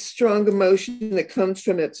blunt the strong emotion that comes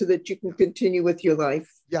from it so that you can continue with your life.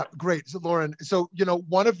 Yeah, great. So Lauren,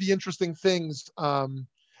 one of the interesting things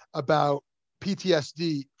about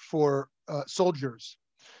PTSD for soldiers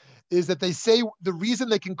is that they say the reason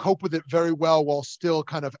they can cope with it very well while still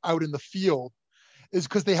kind of out in the field is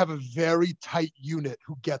because they have a very tight unit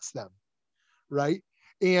who gets them, right?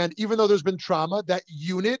 And even though there's been trauma, that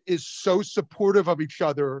unit is so supportive of each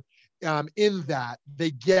other in that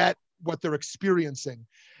they get what they're experiencing,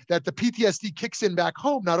 that the PTSD kicks in back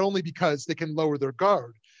home, not only because they can lower their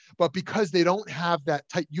guard, but because they don't have that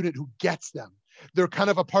tight unit who gets them. They're kind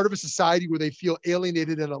of a part of a society where they feel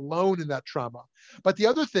alienated and alone in that trauma. But the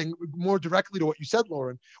other thing, more directly to what you said,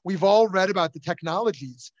 Lauren, we've all read about the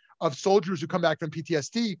technologies of soldiers who come back from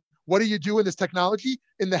PTSD. What do you do in this technology?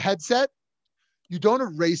 In the headset, you don't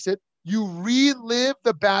erase it. You relive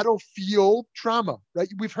the battlefield trauma, right?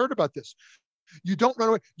 We've heard about this. You don't run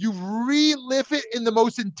away. You relive it in the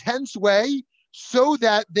most intense way so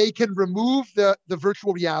that they can remove the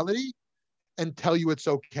virtual reality and tell you it's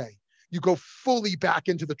okay. You go fully back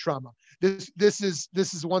into the trauma. This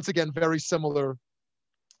is once again very similar,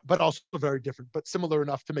 but also very different, but similar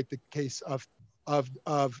enough to make the case of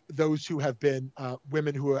those who have been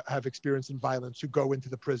women who have experienced violence, who go into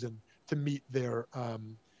the prison to meet their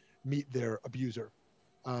abuser.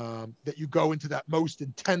 That you go into that most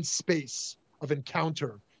intense space of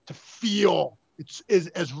encounter to feel it's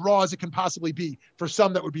as raw as it can possibly be. For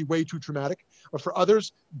some, that would be way too traumatic, but for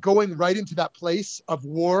others, going right into that place of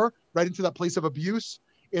war, right into that place of abuse,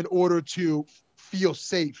 in order to feel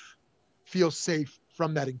safe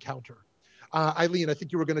from that encounter. Eileen, I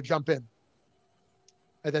think you were going to jump in,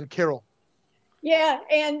 and then Carol. Yeah,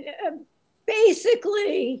 and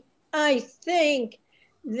basically, I think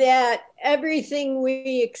that everything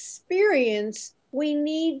we experience, we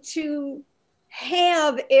need to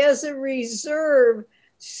have as a reserve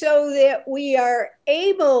so that we are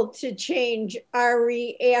able to change our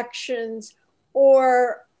reactions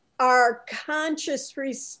or our conscious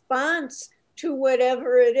response to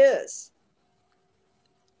whatever it is.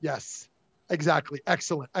 Yes, exactly.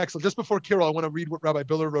 Excellent. Just before Carol, I want to read what Rabbi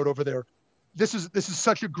Biller wrote over there. This is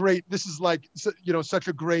such a great, such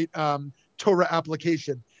a great Torah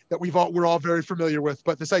application that we're all very familiar with.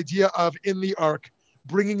 But this idea of in the ark,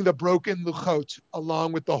 bringing the broken luchot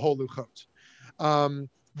along with the whole luchot.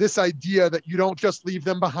 This idea that you don't just leave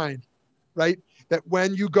them behind, right? That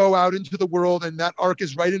when you go out into the world and that ark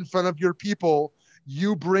is right in front of your people,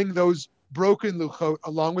 you bring those broken luchot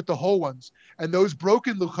along with the whole ones. And those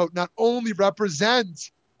broken luchot not only represent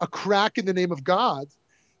a crack in the name of God,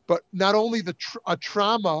 but not only a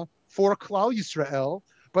trauma for Klal Yisrael,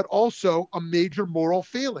 but also a major moral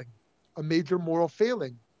failing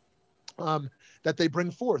that they bring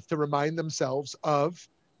forth to remind themselves of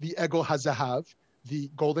the Egel HaZahav, the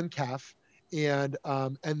golden calf, and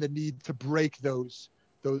the need to break those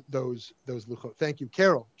luchot. Thank you,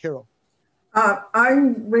 Carol.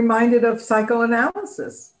 I'm reminded of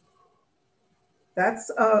psychoanalysis. That's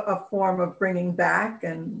a form of bringing back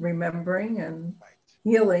and remembering and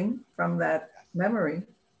healing from that memory.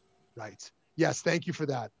 Right. Yes, thank you for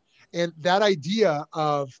that. And that idea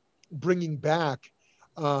of bringing back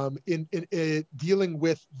in dealing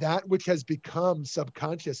with that which has become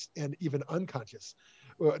subconscious and even unconscious,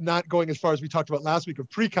 not going as far as we talked about last week of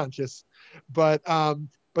preconscious, but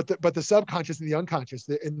the subconscious and the unconscious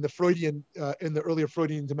in the Freudian, in the earlier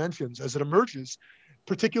Freudian dimensions as it emerges,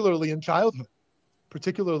 particularly in childhood,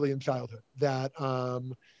 that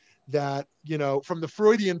from the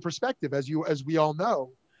Freudian perspective, as we all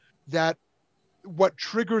know, that what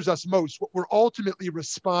triggers us most, what we're ultimately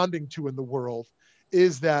responding to in the world,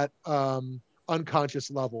 is that unconscious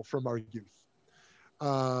level from our youth.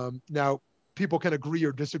 Now, people can agree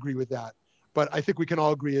or disagree with that, but I think we can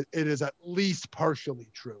all agree it is at least partially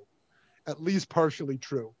true,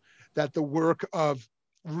 that the work of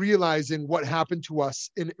realizing what happened to us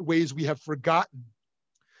in ways we have forgotten,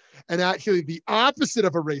 and actually the opposite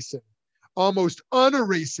of erasing, almost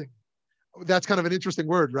unerasing. That's kind of an interesting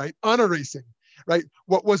word, right? Unerasing, right?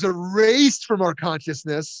 What was erased from our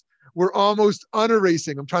consciousness, we're almost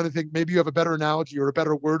unerasing. I'm trying to think, maybe you have a better analogy or a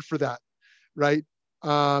better word for that, right?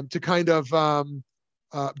 To kind of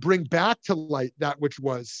bring back to light that which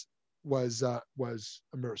was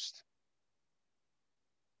immersed.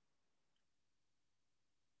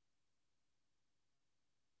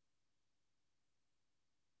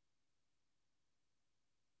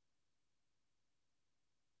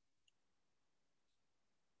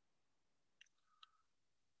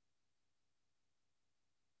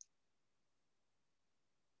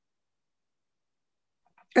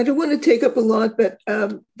 I don't want to take up a lot, but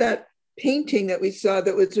that painting that we saw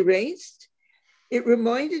that was erased, it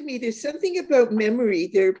reminded me there's something about memory.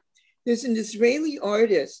 There's an Israeli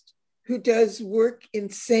artist who does work in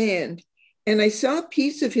sand, And I saw a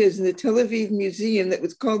piece of his in the Tel Aviv Museum that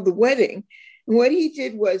was called The Wedding. And what he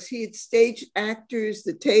did was he had staged actors,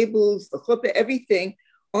 the tables, the chuppah, everything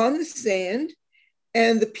on the sand.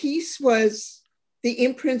 And the piece was the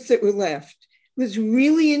imprints that were left. It was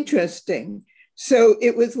really interesting. So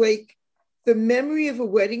it was like the memory of a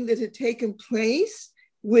wedding that had taken place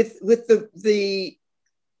with the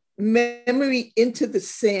memory into the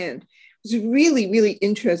sand. It was really, really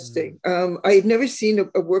interesting. I had never seen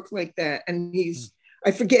a work like that. And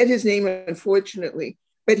I forget his name, unfortunately,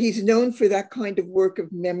 but he's known for that kind of work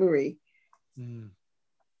of memory.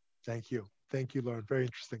 Thank you. Thank you, Lauren. Very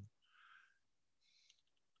interesting.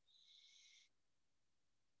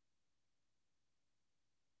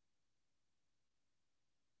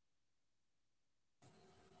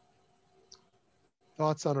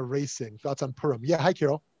 Thoughts on erasing, thoughts on Purim. Yeah, hi,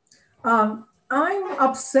 Carol. I'm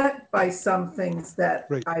upset by some things that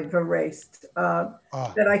I've erased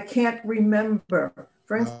that I can't remember.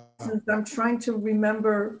 For instance, I'm trying to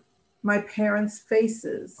remember my parents'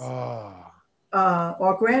 faces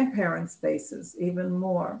or grandparents' faces even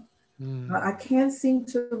more. I can't seem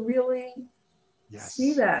to really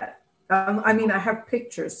see that. I mean, I have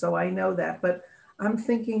pictures, so I know that, but I'm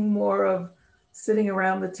thinking more of sitting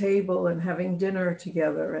around the table and having dinner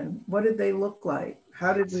together, and what did they look like?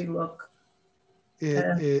 How did we look?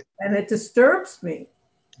 And it disturbs me.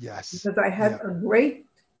 Yes. Because I had a great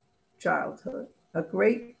childhood, a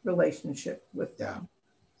great relationship with them.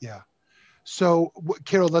 Yeah. So,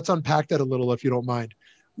 Carol, let's unpack that a little, if you don't mind.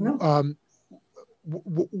 No.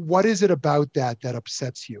 What is it about that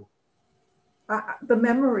upsets you? The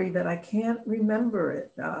memory that I can't remember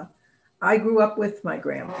it. I grew up with my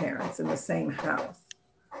grandparents in the same house.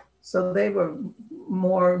 So they were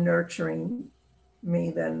more nurturing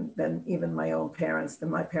me than even my own parents,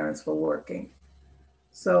 than my parents were working.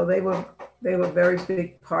 So they were a very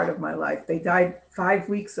big part of my life. They died 5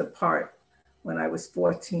 weeks apart when I was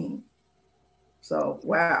 14. So,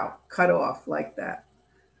 wow, cut off like that.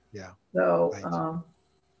 Yeah. So,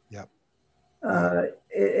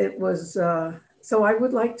 it was, so I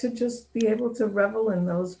would like to just be able to revel in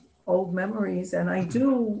those old memories. And I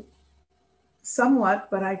do somewhat,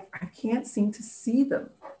 but I can't seem to see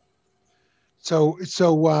them. So it's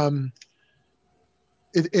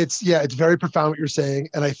very profound what you're saying.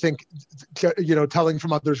 And I think, telling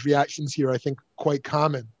from others' reactions here, I think quite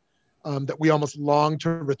common, that we almost long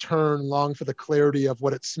to return, long for the clarity of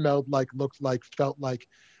what it smelled like, looked like, felt like,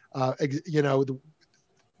 the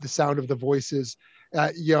sound of the voices.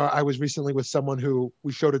 I was recently with someone who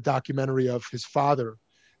we showed a documentary of his father,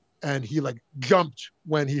 and he like jumped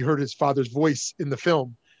when he heard his father's voice in the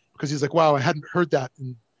film, because he's like, wow, I hadn't heard that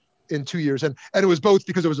in 2 years. And it was both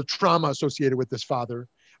because there was a trauma associated with this father,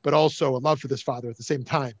 but also a love for this father at the same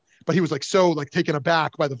time. But he was like so like taken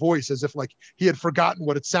aback by the voice, as if like he had forgotten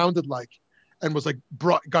what it sounded like, and was like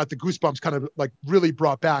got the goosebumps kind of like really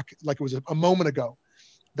brought back, like it was a moment ago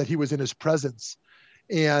that he was in his presence.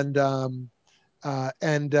 And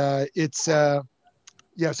it's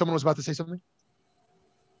someone was about to say something.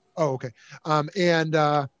 Oh, okay. And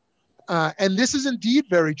this is indeed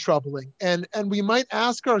very troubling. And we might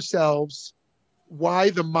ask ourselves why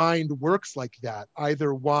the mind works like that,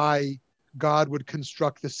 either why God would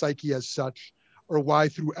construct the psyche as such, or why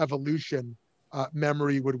through evolution,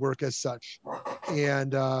 memory would work as such,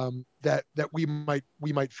 and that we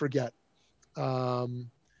might forget.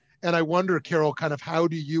 And I wonder, Carol, kind of how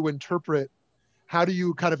do you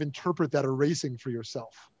kind of interpret that erasing for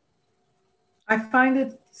yourself? I find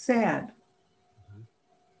it sad.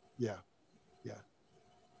 Yeah.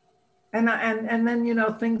 And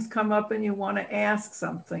then, things come up and you want to ask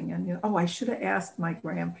something, and I should have asked my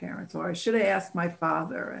grandparents, or I should have asked my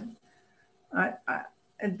father.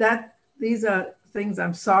 And these are things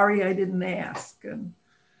I'm sorry I didn't ask. And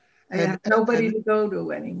I have nobody to go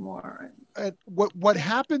to anymore. And what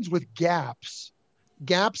happens with gaps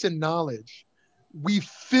in knowledge, we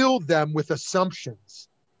fill them with assumptions,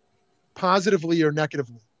 positively or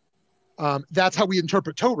negatively. That's how we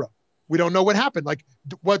interpret Torah. We don't know what happened. Like,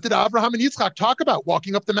 what did Abraham and Yitzchak talk about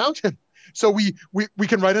walking up the mountain? So we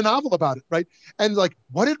can write a novel about it, right? And like,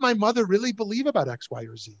 what did my mother really believe about X, Y,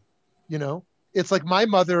 or Z? It's like my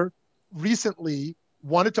mother recently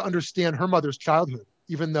wanted to understand her mother's childhood,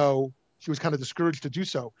 even though she was kind of discouraged to do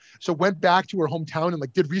so. So went back to her hometown and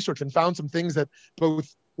like did research and found some things that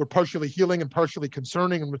both were partially healing and partially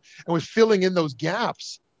concerning, and was filling in those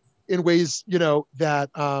gaps in ways, that,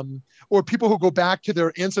 or people who go back to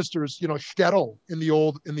their ancestors, shtetl in the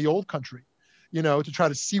old country, to try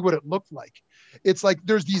to see what it looked like. It's like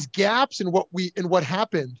there's these gaps in what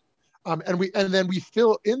happened, And then we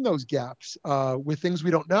fill in those gaps with things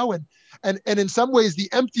we don't know. And in some ways, the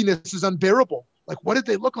emptiness is unbearable. Like, what did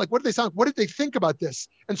they look like? What did they sound? What did they think about this?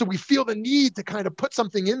 And so we feel the need to kind of put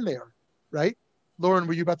something in there, right? Lauren,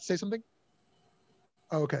 were you about to say something?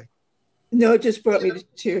 Oh, okay. No, it just brought me to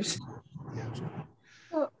tears. Yeah.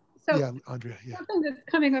 So yeah, Andrea. Yeah. Something that's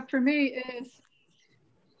coming up for me is,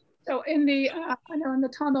 so in the I know in the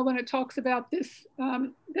Talmud when it talks about this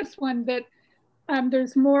this one that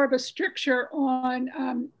there's more of a stricture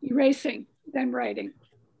on erasing than writing,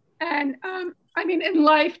 and I mean, in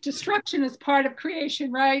life, destruction is part of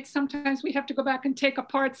creation, right? Sometimes we have to go back and take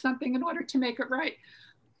apart something in order to make it right.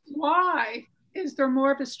 Why is there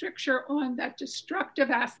more of a stricture on that destructive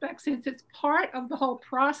aspect, since it's part of the whole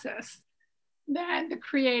process, than the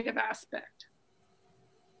creative aspect?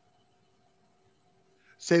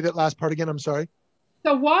 Say that last part again, I'm sorry.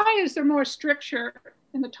 So why is there more stricture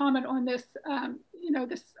in the Talmud on this,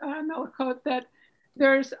 this Melachot, that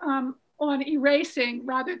there's on erasing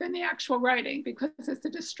rather than the actual writing, because it's a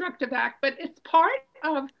destructive act, but it's part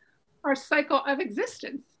of our cycle of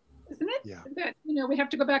existence, isn't it? Yeah. That, we have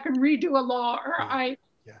to go back and redo a law, or I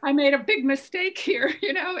made a big mistake here,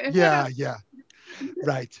 And yeah.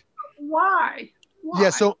 Right. Why?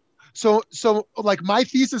 Yeah. So like my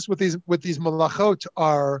thesis with these malachot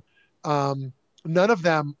are, none of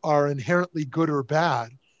them are inherently good or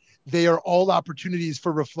bad. They are all opportunities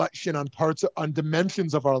for reflection on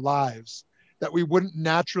dimensions of our lives that we wouldn't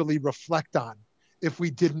naturally reflect on if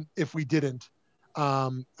we didn't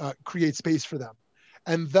create space for them.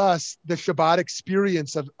 And thus the Shabbat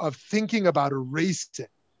experience of thinking about erasing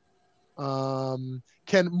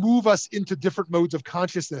can move us into different modes of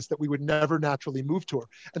consciousness that we would never naturally move toward.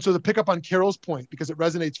 And so to pick up on Carol's point, because it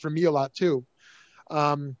resonates for me a lot too,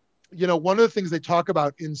 one of the things they talk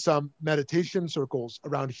about in some meditation circles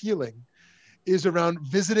around healing is around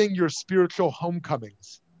visiting your spiritual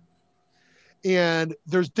homecomings. And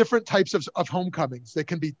there's different types of homecomings. They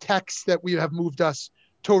can be texts that we have moved us,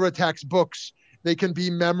 Torah texts, books. They can be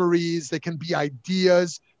memories. They can be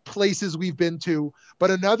ideas, places we've been to. But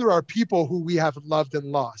another are people who we have loved and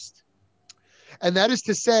lost. And that is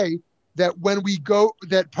to say that when we go,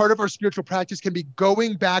 that part of our spiritual practice can be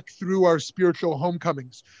going back through our spiritual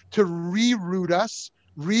homecomings to reroot us,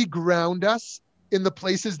 reground us in the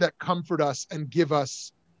places that comfort us and give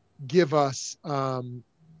us our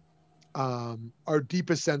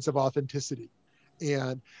deepest sense of authenticity.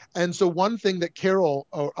 And so one thing that Carol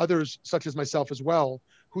or others such as myself as well,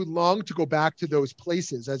 who long to go back to those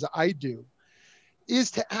places as I do,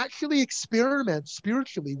 is to actually experiment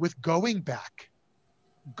spiritually with going back.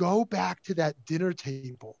 Go back to that dinner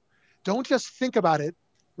table. Don't just think about it,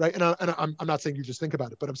 right? And I'm not saying you just think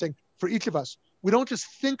about it, but I'm saying for each of us, we don't just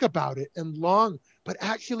think about it and long, but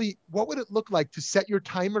actually, what would it look like to set your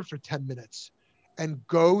timer for 10 minutes and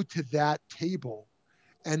go to that table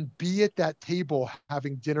and be at that table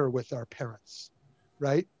having dinner with our parents,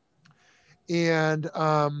 right? And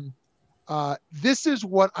this is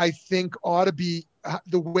what I think ought to be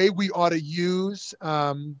the way we ought to use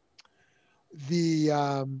the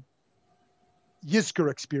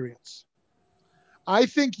Yizkor experience. I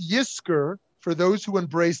think Yizkor, for those who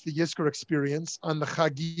embrace the Yizkor experience on the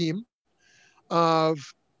Chagim of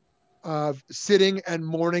sitting and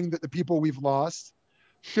mourning that the people we've lost,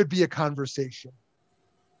 should be a conversation.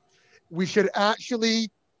 We should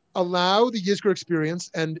actually allow the Yizkor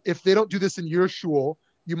experience, and if they don't do this in your shul,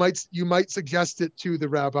 you might suggest it to the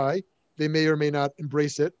rabbi. They may or may not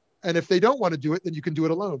embrace it. And if they don't want to do it, then you can do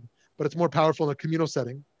it alone. But it's more powerful in a communal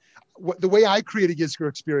setting. The way I create a Yizkor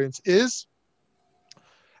experience is,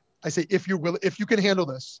 I say, if you can handle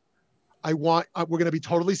this, we're going to be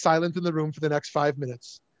totally silent in the room for the next 5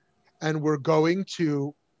 minutes, and we're going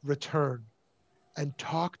to return and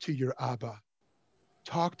talk to your Abba,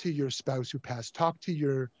 talk to your spouse who passed, talk to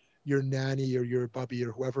your nanny or your bubby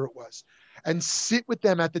or whoever it was, and sit with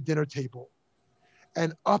them at the dinner table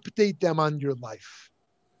and update them on your life.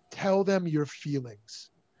 Tell them your feelings.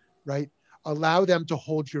 Right? Allow them to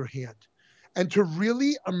hold your hand and to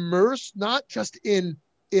really immerse not just in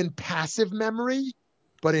passive memory,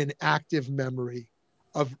 but in active memory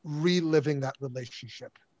of reliving that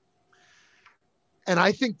relationship. And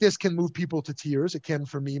I think this can move people to tears. It can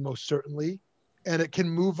for me, most certainly. And it can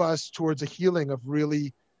move us towards a healing of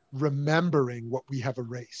really remembering what we have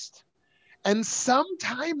erased. And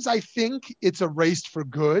sometimes I think it's erased for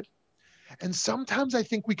good. And sometimes I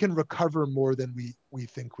think we can recover more than we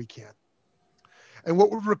think we can. And what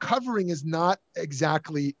we're recovering is not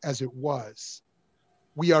exactly as it was.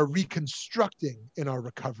 We are reconstructing in our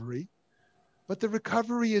recovery, but the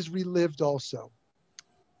recovery is relived also.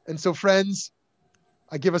 And so friends,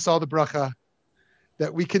 I give us all the bracha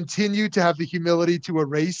that we continue to have the humility to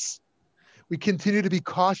erase. We continue to be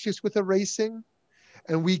cautious with erasing,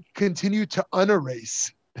 and we continue to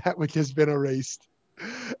unerase that which has been erased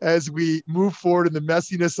as we move forward in the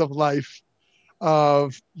messiness of life,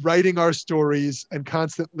 of writing our stories and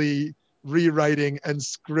constantly rewriting and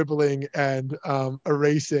scribbling and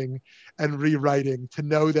erasing and rewriting, to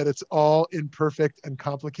know that it's all imperfect and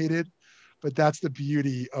complicated, but that's the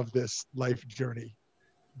beauty of this life journey,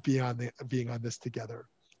 beyond being on this together.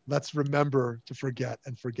 Let's remember to forget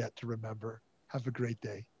and forget to remember. Have a great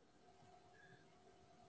day.